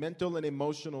having mental and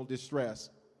emotional distress.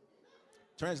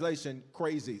 Translation,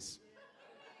 crazies.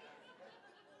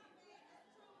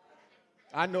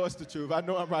 I know it's the truth. I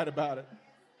know I'm right about it.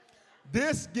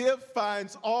 This gift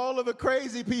finds all of the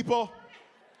crazy people,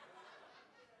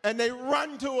 and they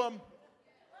run to them.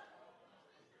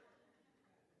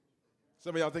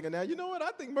 Some of y'all thinking now, you know what?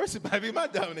 I think mercy might be my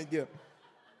dominant gift.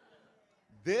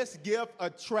 This gift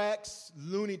attracts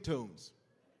Looney Tunes.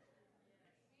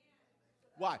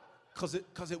 Why?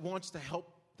 Because it wants to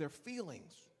help their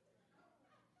feelings.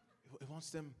 It wants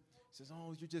them, it says,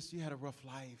 oh, you had a rough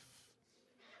life.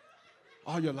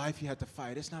 All your life you had to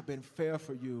fight. It's not been fair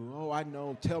for you. Oh, I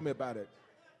know. Tell me about it.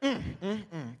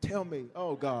 Tell me.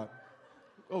 Oh, God.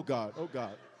 Oh, God. Oh,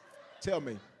 God. Tell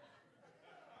me.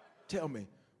 Tell me.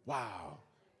 Wow.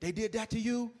 They did that to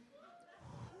you?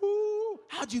 Ooh,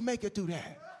 how'd you make it through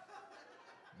that?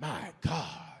 My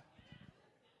God.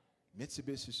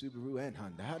 Mitsubishi, Subaru, and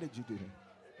Honda. How did you do that?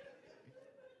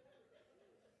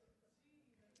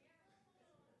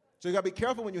 So you got to be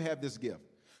careful when you have this gift.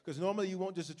 Because normally you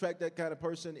won't just attract that kind of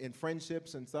person in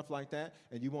friendships and stuff like that,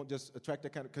 and you won't just attract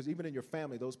that kind of, because even in your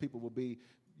family, those people will be,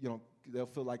 they'll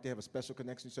feel like they have a special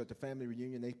connection. So at the family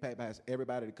reunion, they pass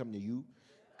everybody to come to you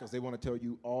because they want to tell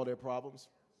you all their problems.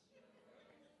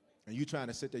 And you trying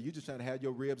to sit there, you just trying to have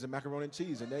your ribs and macaroni and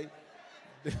cheese, and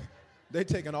they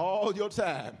taking all your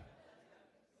time.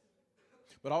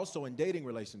 But also in dating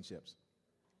relationships.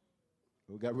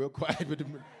 We got real quiet with the...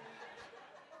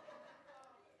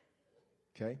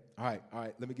 Okay? All right.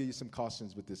 Let me give you some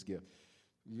cautions with this gift.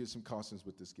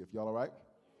 Y'all all right?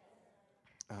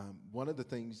 One of the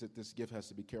things that this gift has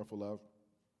to be careful of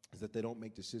is that they don't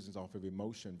make decisions off of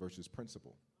emotion versus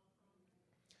principle.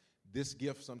 This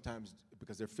gift sometimes,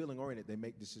 because they're feeling oriented, they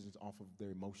make decisions off of their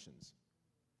emotions.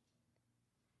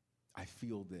 I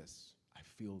feel this.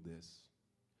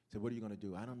 So what are you going to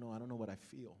do? I don't know what I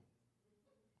feel.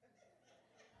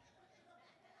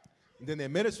 And then the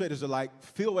administrators are like,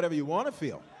 feel whatever you want to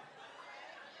feel.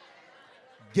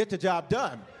 Get the job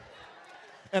done.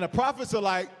 And the prophets are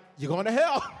like, you're going to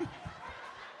hell.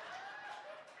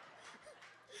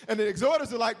 And the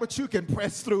exhorters are like, but you can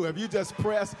press through. If you just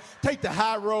press, take the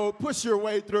high road, push your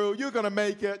way through, you're going to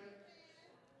make it.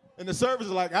 And the servers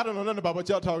are like, I don't know nothing about what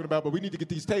y'all talking about, but we need to get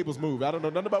these tables moved. I don't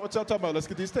know nothing about what y'all talking about. Let's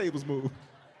get these tables moved.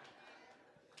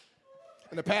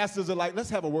 And the pastors are like, let's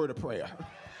have a word of prayer.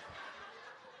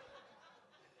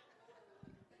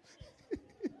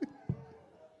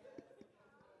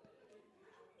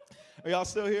 Are y'all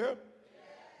still here?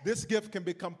 This gift can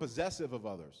become possessive of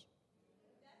others.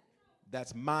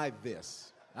 That's my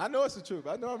this. I know it's the truth.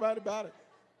 I know I'm right about it.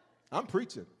 I'm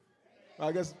preaching.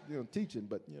 I guess, teaching,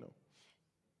 but,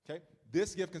 Okay?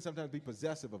 This gift can sometimes be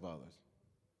possessive of others.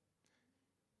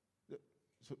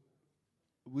 So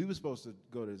we were supposed to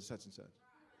go to such and such.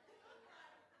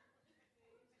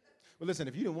 Well, listen,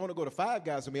 if you didn't want to go to Five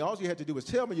Guys with me, all you had to do was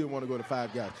tell me you didn't want to go to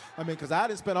Five Guys. Because I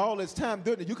didn't spend all this time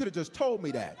doing it. You could have just told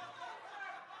me that.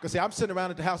 Because, see, I'm sitting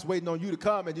around at the house waiting on you to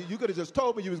come, and you could have just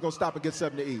told me you was going to stop and get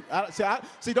something to eat.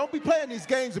 See, don't be playing these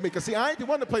games with me, because, see, I ain't the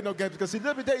one to play no games. Because, see,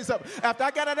 let me tell you something. After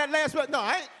I got out of that last one, no,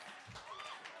 I ain't.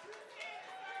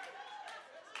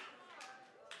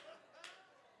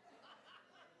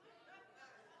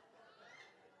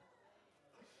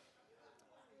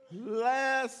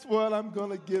 Last one I'm going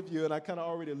to give you, and I kind of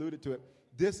already alluded to it.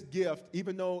 This gift,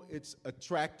 even though it's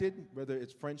attracted, whether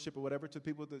it's friendship or whatever, to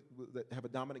people that have a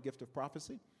dominant gift of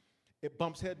prophecy, it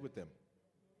bumps head with them.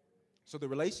 So the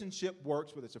relationship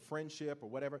works, whether it's a friendship or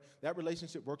whatever, that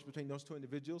relationship works between those two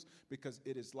individuals because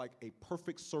it is like a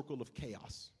perfect circle of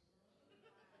chaos.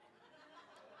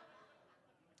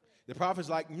 The prophet's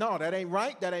like, no, that ain't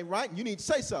right, and you need to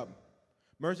say something.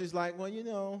 Mercy's like, well, you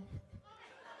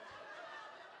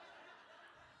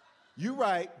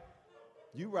right.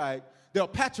 They'll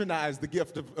patronize the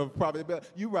gift of prophecy.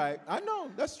 You right. I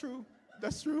know. That's true.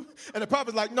 And the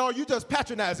prophet's like, no, you just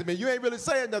patronizing me. You ain't really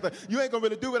saying nothing. You ain't going to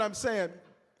really do what I'm saying.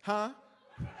 Huh?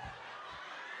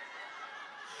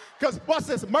 Because watch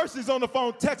this. Mercy's on the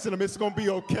phone texting him. It's going to be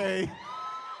okay.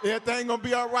 Everything going to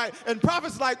be all right. And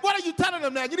prophet's like, what are you telling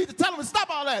them now? You need to tell them to stop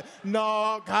all that.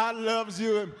 No, God loves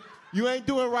you. And you ain't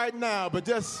doing right now, but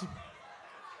just,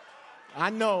 I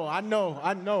know.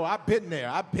 I've been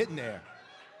there.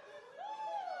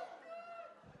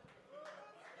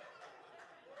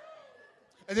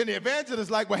 And then the evangelist is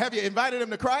like, well, have you invited him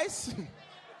to Christ?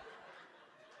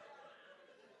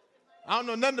 I don't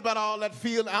know nothing about all that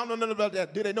field. I don't know nothing about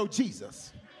that. Do they know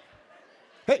Jesus?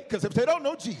 Hey, because if they don't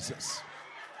know Jesus,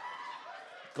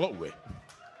 glory.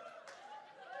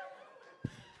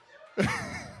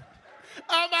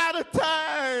 I'm out of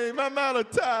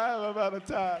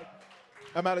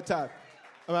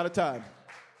time.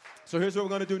 So here's what we're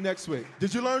going to do next week.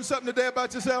 Did you learn something today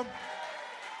about yourself?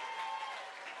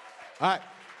 All right.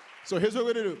 So here's what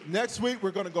we're going to do. Next week,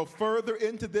 we're going to go further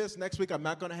into this. Next week, I'm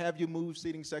not going to have you move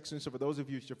seating sections. So for those of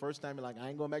you, it's your first time, you're like, I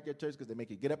ain't going back to church because they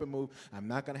make you get up and move. I'm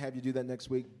not going to have you do that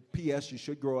next week. P.S., you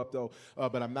should grow up, though.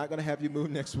 But I'm not going to have you move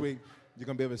next week. You're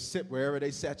going to be able to sit wherever they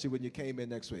sat you when you came in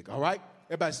next week. All right?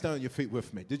 Everybody stand on your feet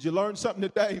with me. Did you learn something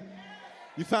today?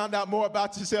 You found out more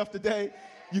about yourself today?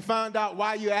 You found out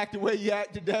why you act the way you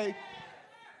act today?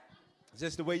 It's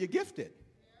just the way you're gifted.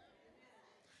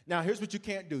 Now, here's what you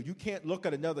can't do. You can't look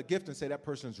at another gift and say that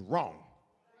person's wrong.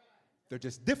 They're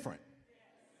just different.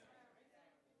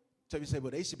 So you say,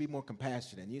 well, they should be more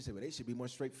compassionate. And you say, well, they should be more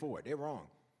straightforward. They're wrong.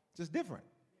 Just different.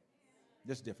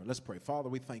 Just different. Let's pray. Father,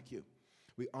 we thank you.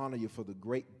 We honor you for the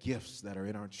great gifts that are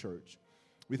in our church.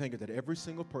 We thank you that every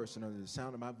single person under the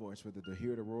sound of my voice, whether they're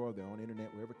here at Aurora, they're on the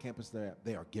internet, wherever campus they're at,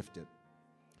 they are gifted.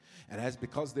 And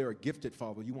because they are gifted,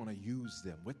 Father, you want to use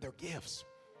them with their gifts.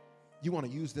 You want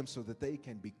to use them so that they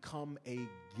can become a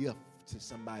gift to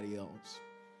somebody else.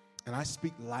 And I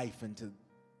speak life into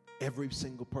every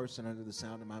single person under the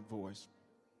sound of my voice.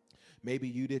 Maybe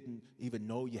you didn't even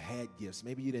know you had gifts.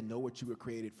 Maybe you didn't know what you were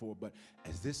created for. But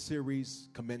as this series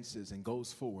commences and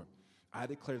goes forward, I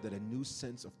declare that a new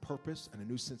sense of purpose and a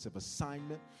new sense of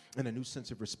assignment and a new sense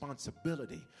of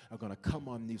responsibility are going to come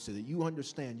on you so that you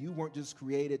understand you weren't just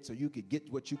created so you could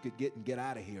get what you could get and get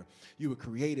out of here. You were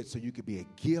created so you could be a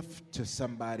gift to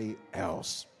somebody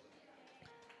else.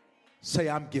 Say,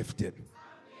 I'm gifted.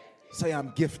 Say,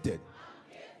 I'm gifted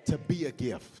to be a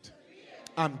gift.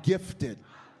 I'm gifted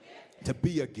to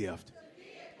be a gift.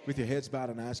 With your heads bowed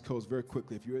and eyes closed, very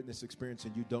quickly, if you're in this experience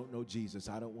and you don't know Jesus,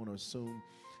 I don't want to assume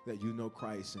that you know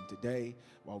Christ. And today,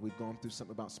 while we've gone through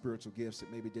something about spiritual gifts, it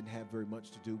maybe didn't have very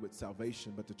much to do with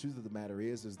salvation, but the truth of the matter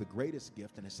is the greatest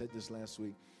gift, and I said this last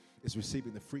week, is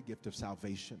receiving the free gift of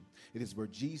salvation. It is where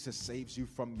Jesus saves you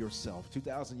from yourself.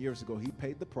 2,000 years ago, he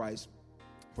paid the price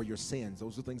for your sins.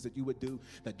 Those are things that you would do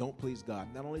that don't please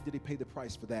God. Not only did he pay the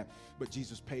price for that, but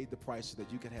Jesus paid the price so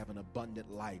that you could have an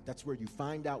abundant life. That's where you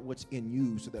find out what's in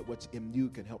you so that what's in you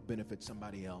can help benefit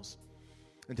somebody else.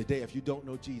 And today, if you don't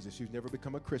know Jesus, you've never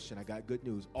become a Christian, I got good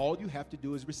news. All you have to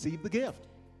do is receive the gift.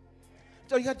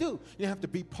 That's all you got to do. You don't have to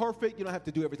be perfect. You don't have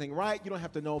to do everything right. You don't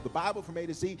have to know the Bible from A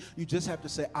to Z. You just have to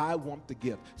say, I want the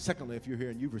gift. Secondly, if you're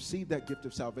here and you've received that gift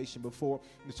of salvation before,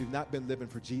 that you've not been living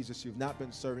for Jesus, you've not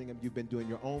been serving Him, you've been doing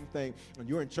your own thing, and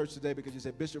you're in church today because you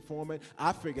said, Bishop Foreman,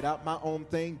 I figured out my own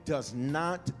thing does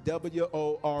not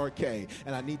W-O-R-K,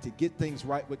 and I need to get things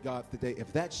right with God today.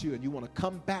 If that's you and you want to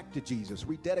come back to Jesus,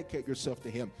 rededicate yourself to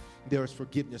Him, there is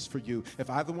forgiveness for you. If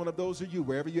either one of those are you,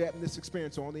 wherever you're at in this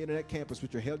experience or on the internet campus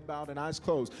with your head bowed and eyes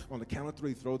closed, on the count of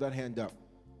 3, throw that hand up.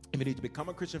 If you need to become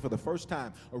a Christian for the first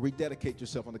time or rededicate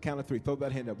yourself, on the count of 3, throw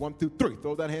that hand up. 1 through 3,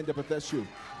 throw that hand up if that's you.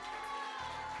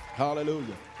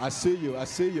 Hallelujah. I see you. I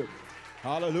see you.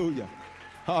 Hallelujah.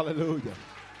 Hallelujah.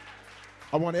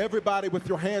 I want everybody with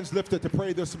your hands lifted to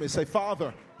pray this with me. Say,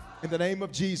 Father, in the name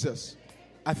of Jesus,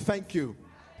 I thank you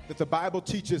that the Bible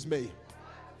teaches me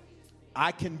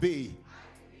I can be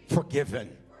forgiven.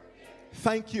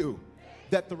 Thank you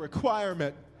that the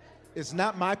requirement is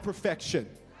not my perfection.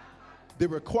 The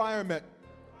requirement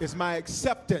is my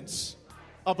acceptance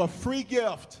of a free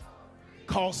gift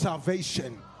called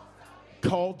salvation,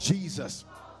 called Jesus.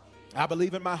 I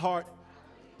believe in my heart,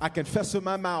 I confess with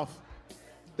my mouth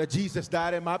that Jesus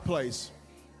died in my place.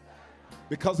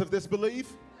 Because of this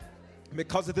belief,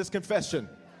 because of this confession,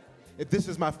 if this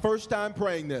is my first time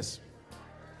praying this,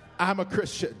 I'm a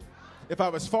Christian. If I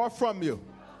was far from you,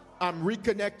 I'm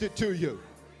reconnected to you.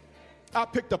 I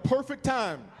picked the perfect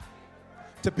time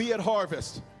to be at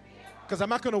Harvest because I'm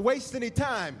not going to waste any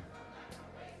time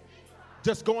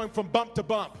just going from bump to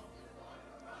bump.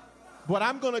 What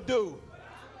I'm going to do,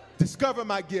 discover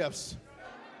my gifts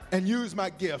and use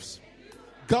my gifts.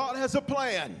 God has a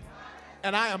plan,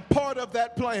 and I am part of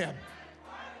that plan.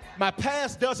 My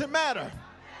past doesn't matter.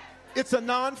 It's a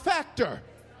non-factor.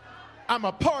 I'm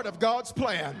a part of God's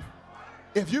plan.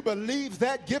 If you believe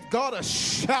that, give God a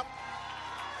shout.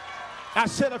 I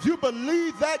said, if you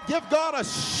believe that, give God a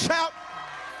shout.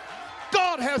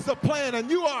 God has a plan,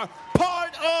 and you are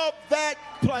part of that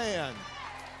plan.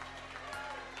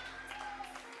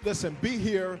 Listen, be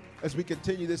here as we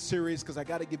continue this series because I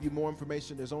got to give you more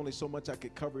information. There's only so much I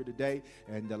could cover today.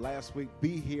 And last week,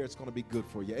 be here. It's going to be good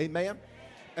for you. Amen?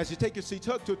 As you take your seats,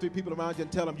 hug 2 or 3 people around you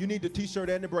and tell them you need the T-shirt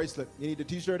and the bracelet. You need the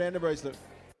T-shirt and the bracelet.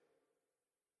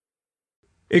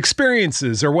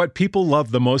 Experiences are what people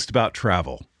love the most about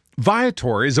travel.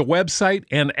 Viator is a website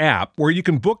and app where you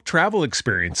can book travel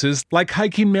experiences like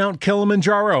hiking Mount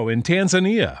Kilimanjaro in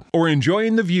Tanzania or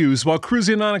enjoying the views while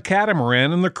cruising on a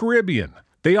catamaran in the Caribbean.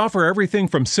 They offer everything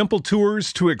from simple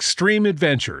tours to extreme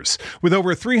adventures. With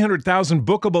over 300,000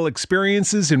 bookable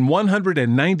experiences in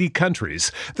 190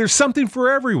 countries, there's something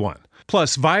for everyone.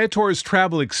 Plus, Viator's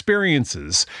travel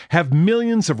experiences have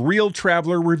millions of real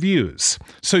traveler reviews,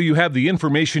 so you have the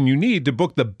information you need to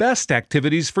book the best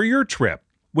activities for your trip.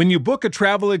 When you book a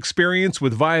travel experience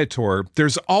with Viator,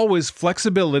 there's always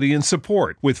flexibility and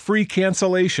support with free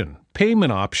cancellation,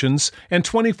 payment options, and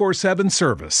 24/7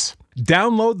 service.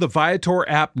 Download the Viator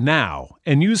app now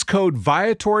and use code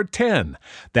Viator10.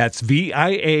 That's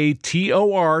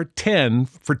Viator 10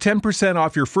 for 10%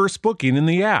 off your first booking in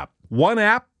the app. One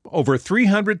app, over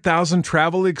 300,000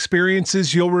 travel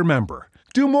experiences you'll remember.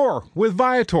 Do more with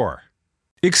Viator.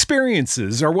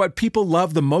 Experiences are what people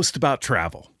love the most about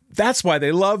travel. That's why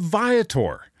they love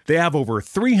Viator. They have over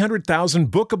 300,000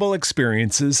 bookable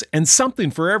experiences and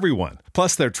something for everyone.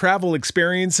 Plus, their travel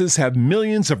experiences have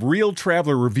millions of real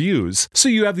traveler reviews, so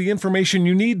you have the information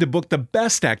you need to book the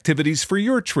best activities for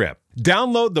your trip.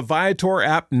 Download the Viator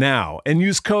app now and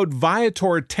use code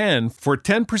Viator10 for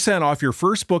 10% off your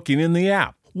first booking in the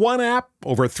app. One app,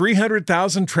 over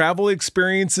 300,000 travel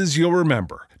experiences you'll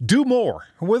remember. Do more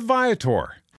with Viator.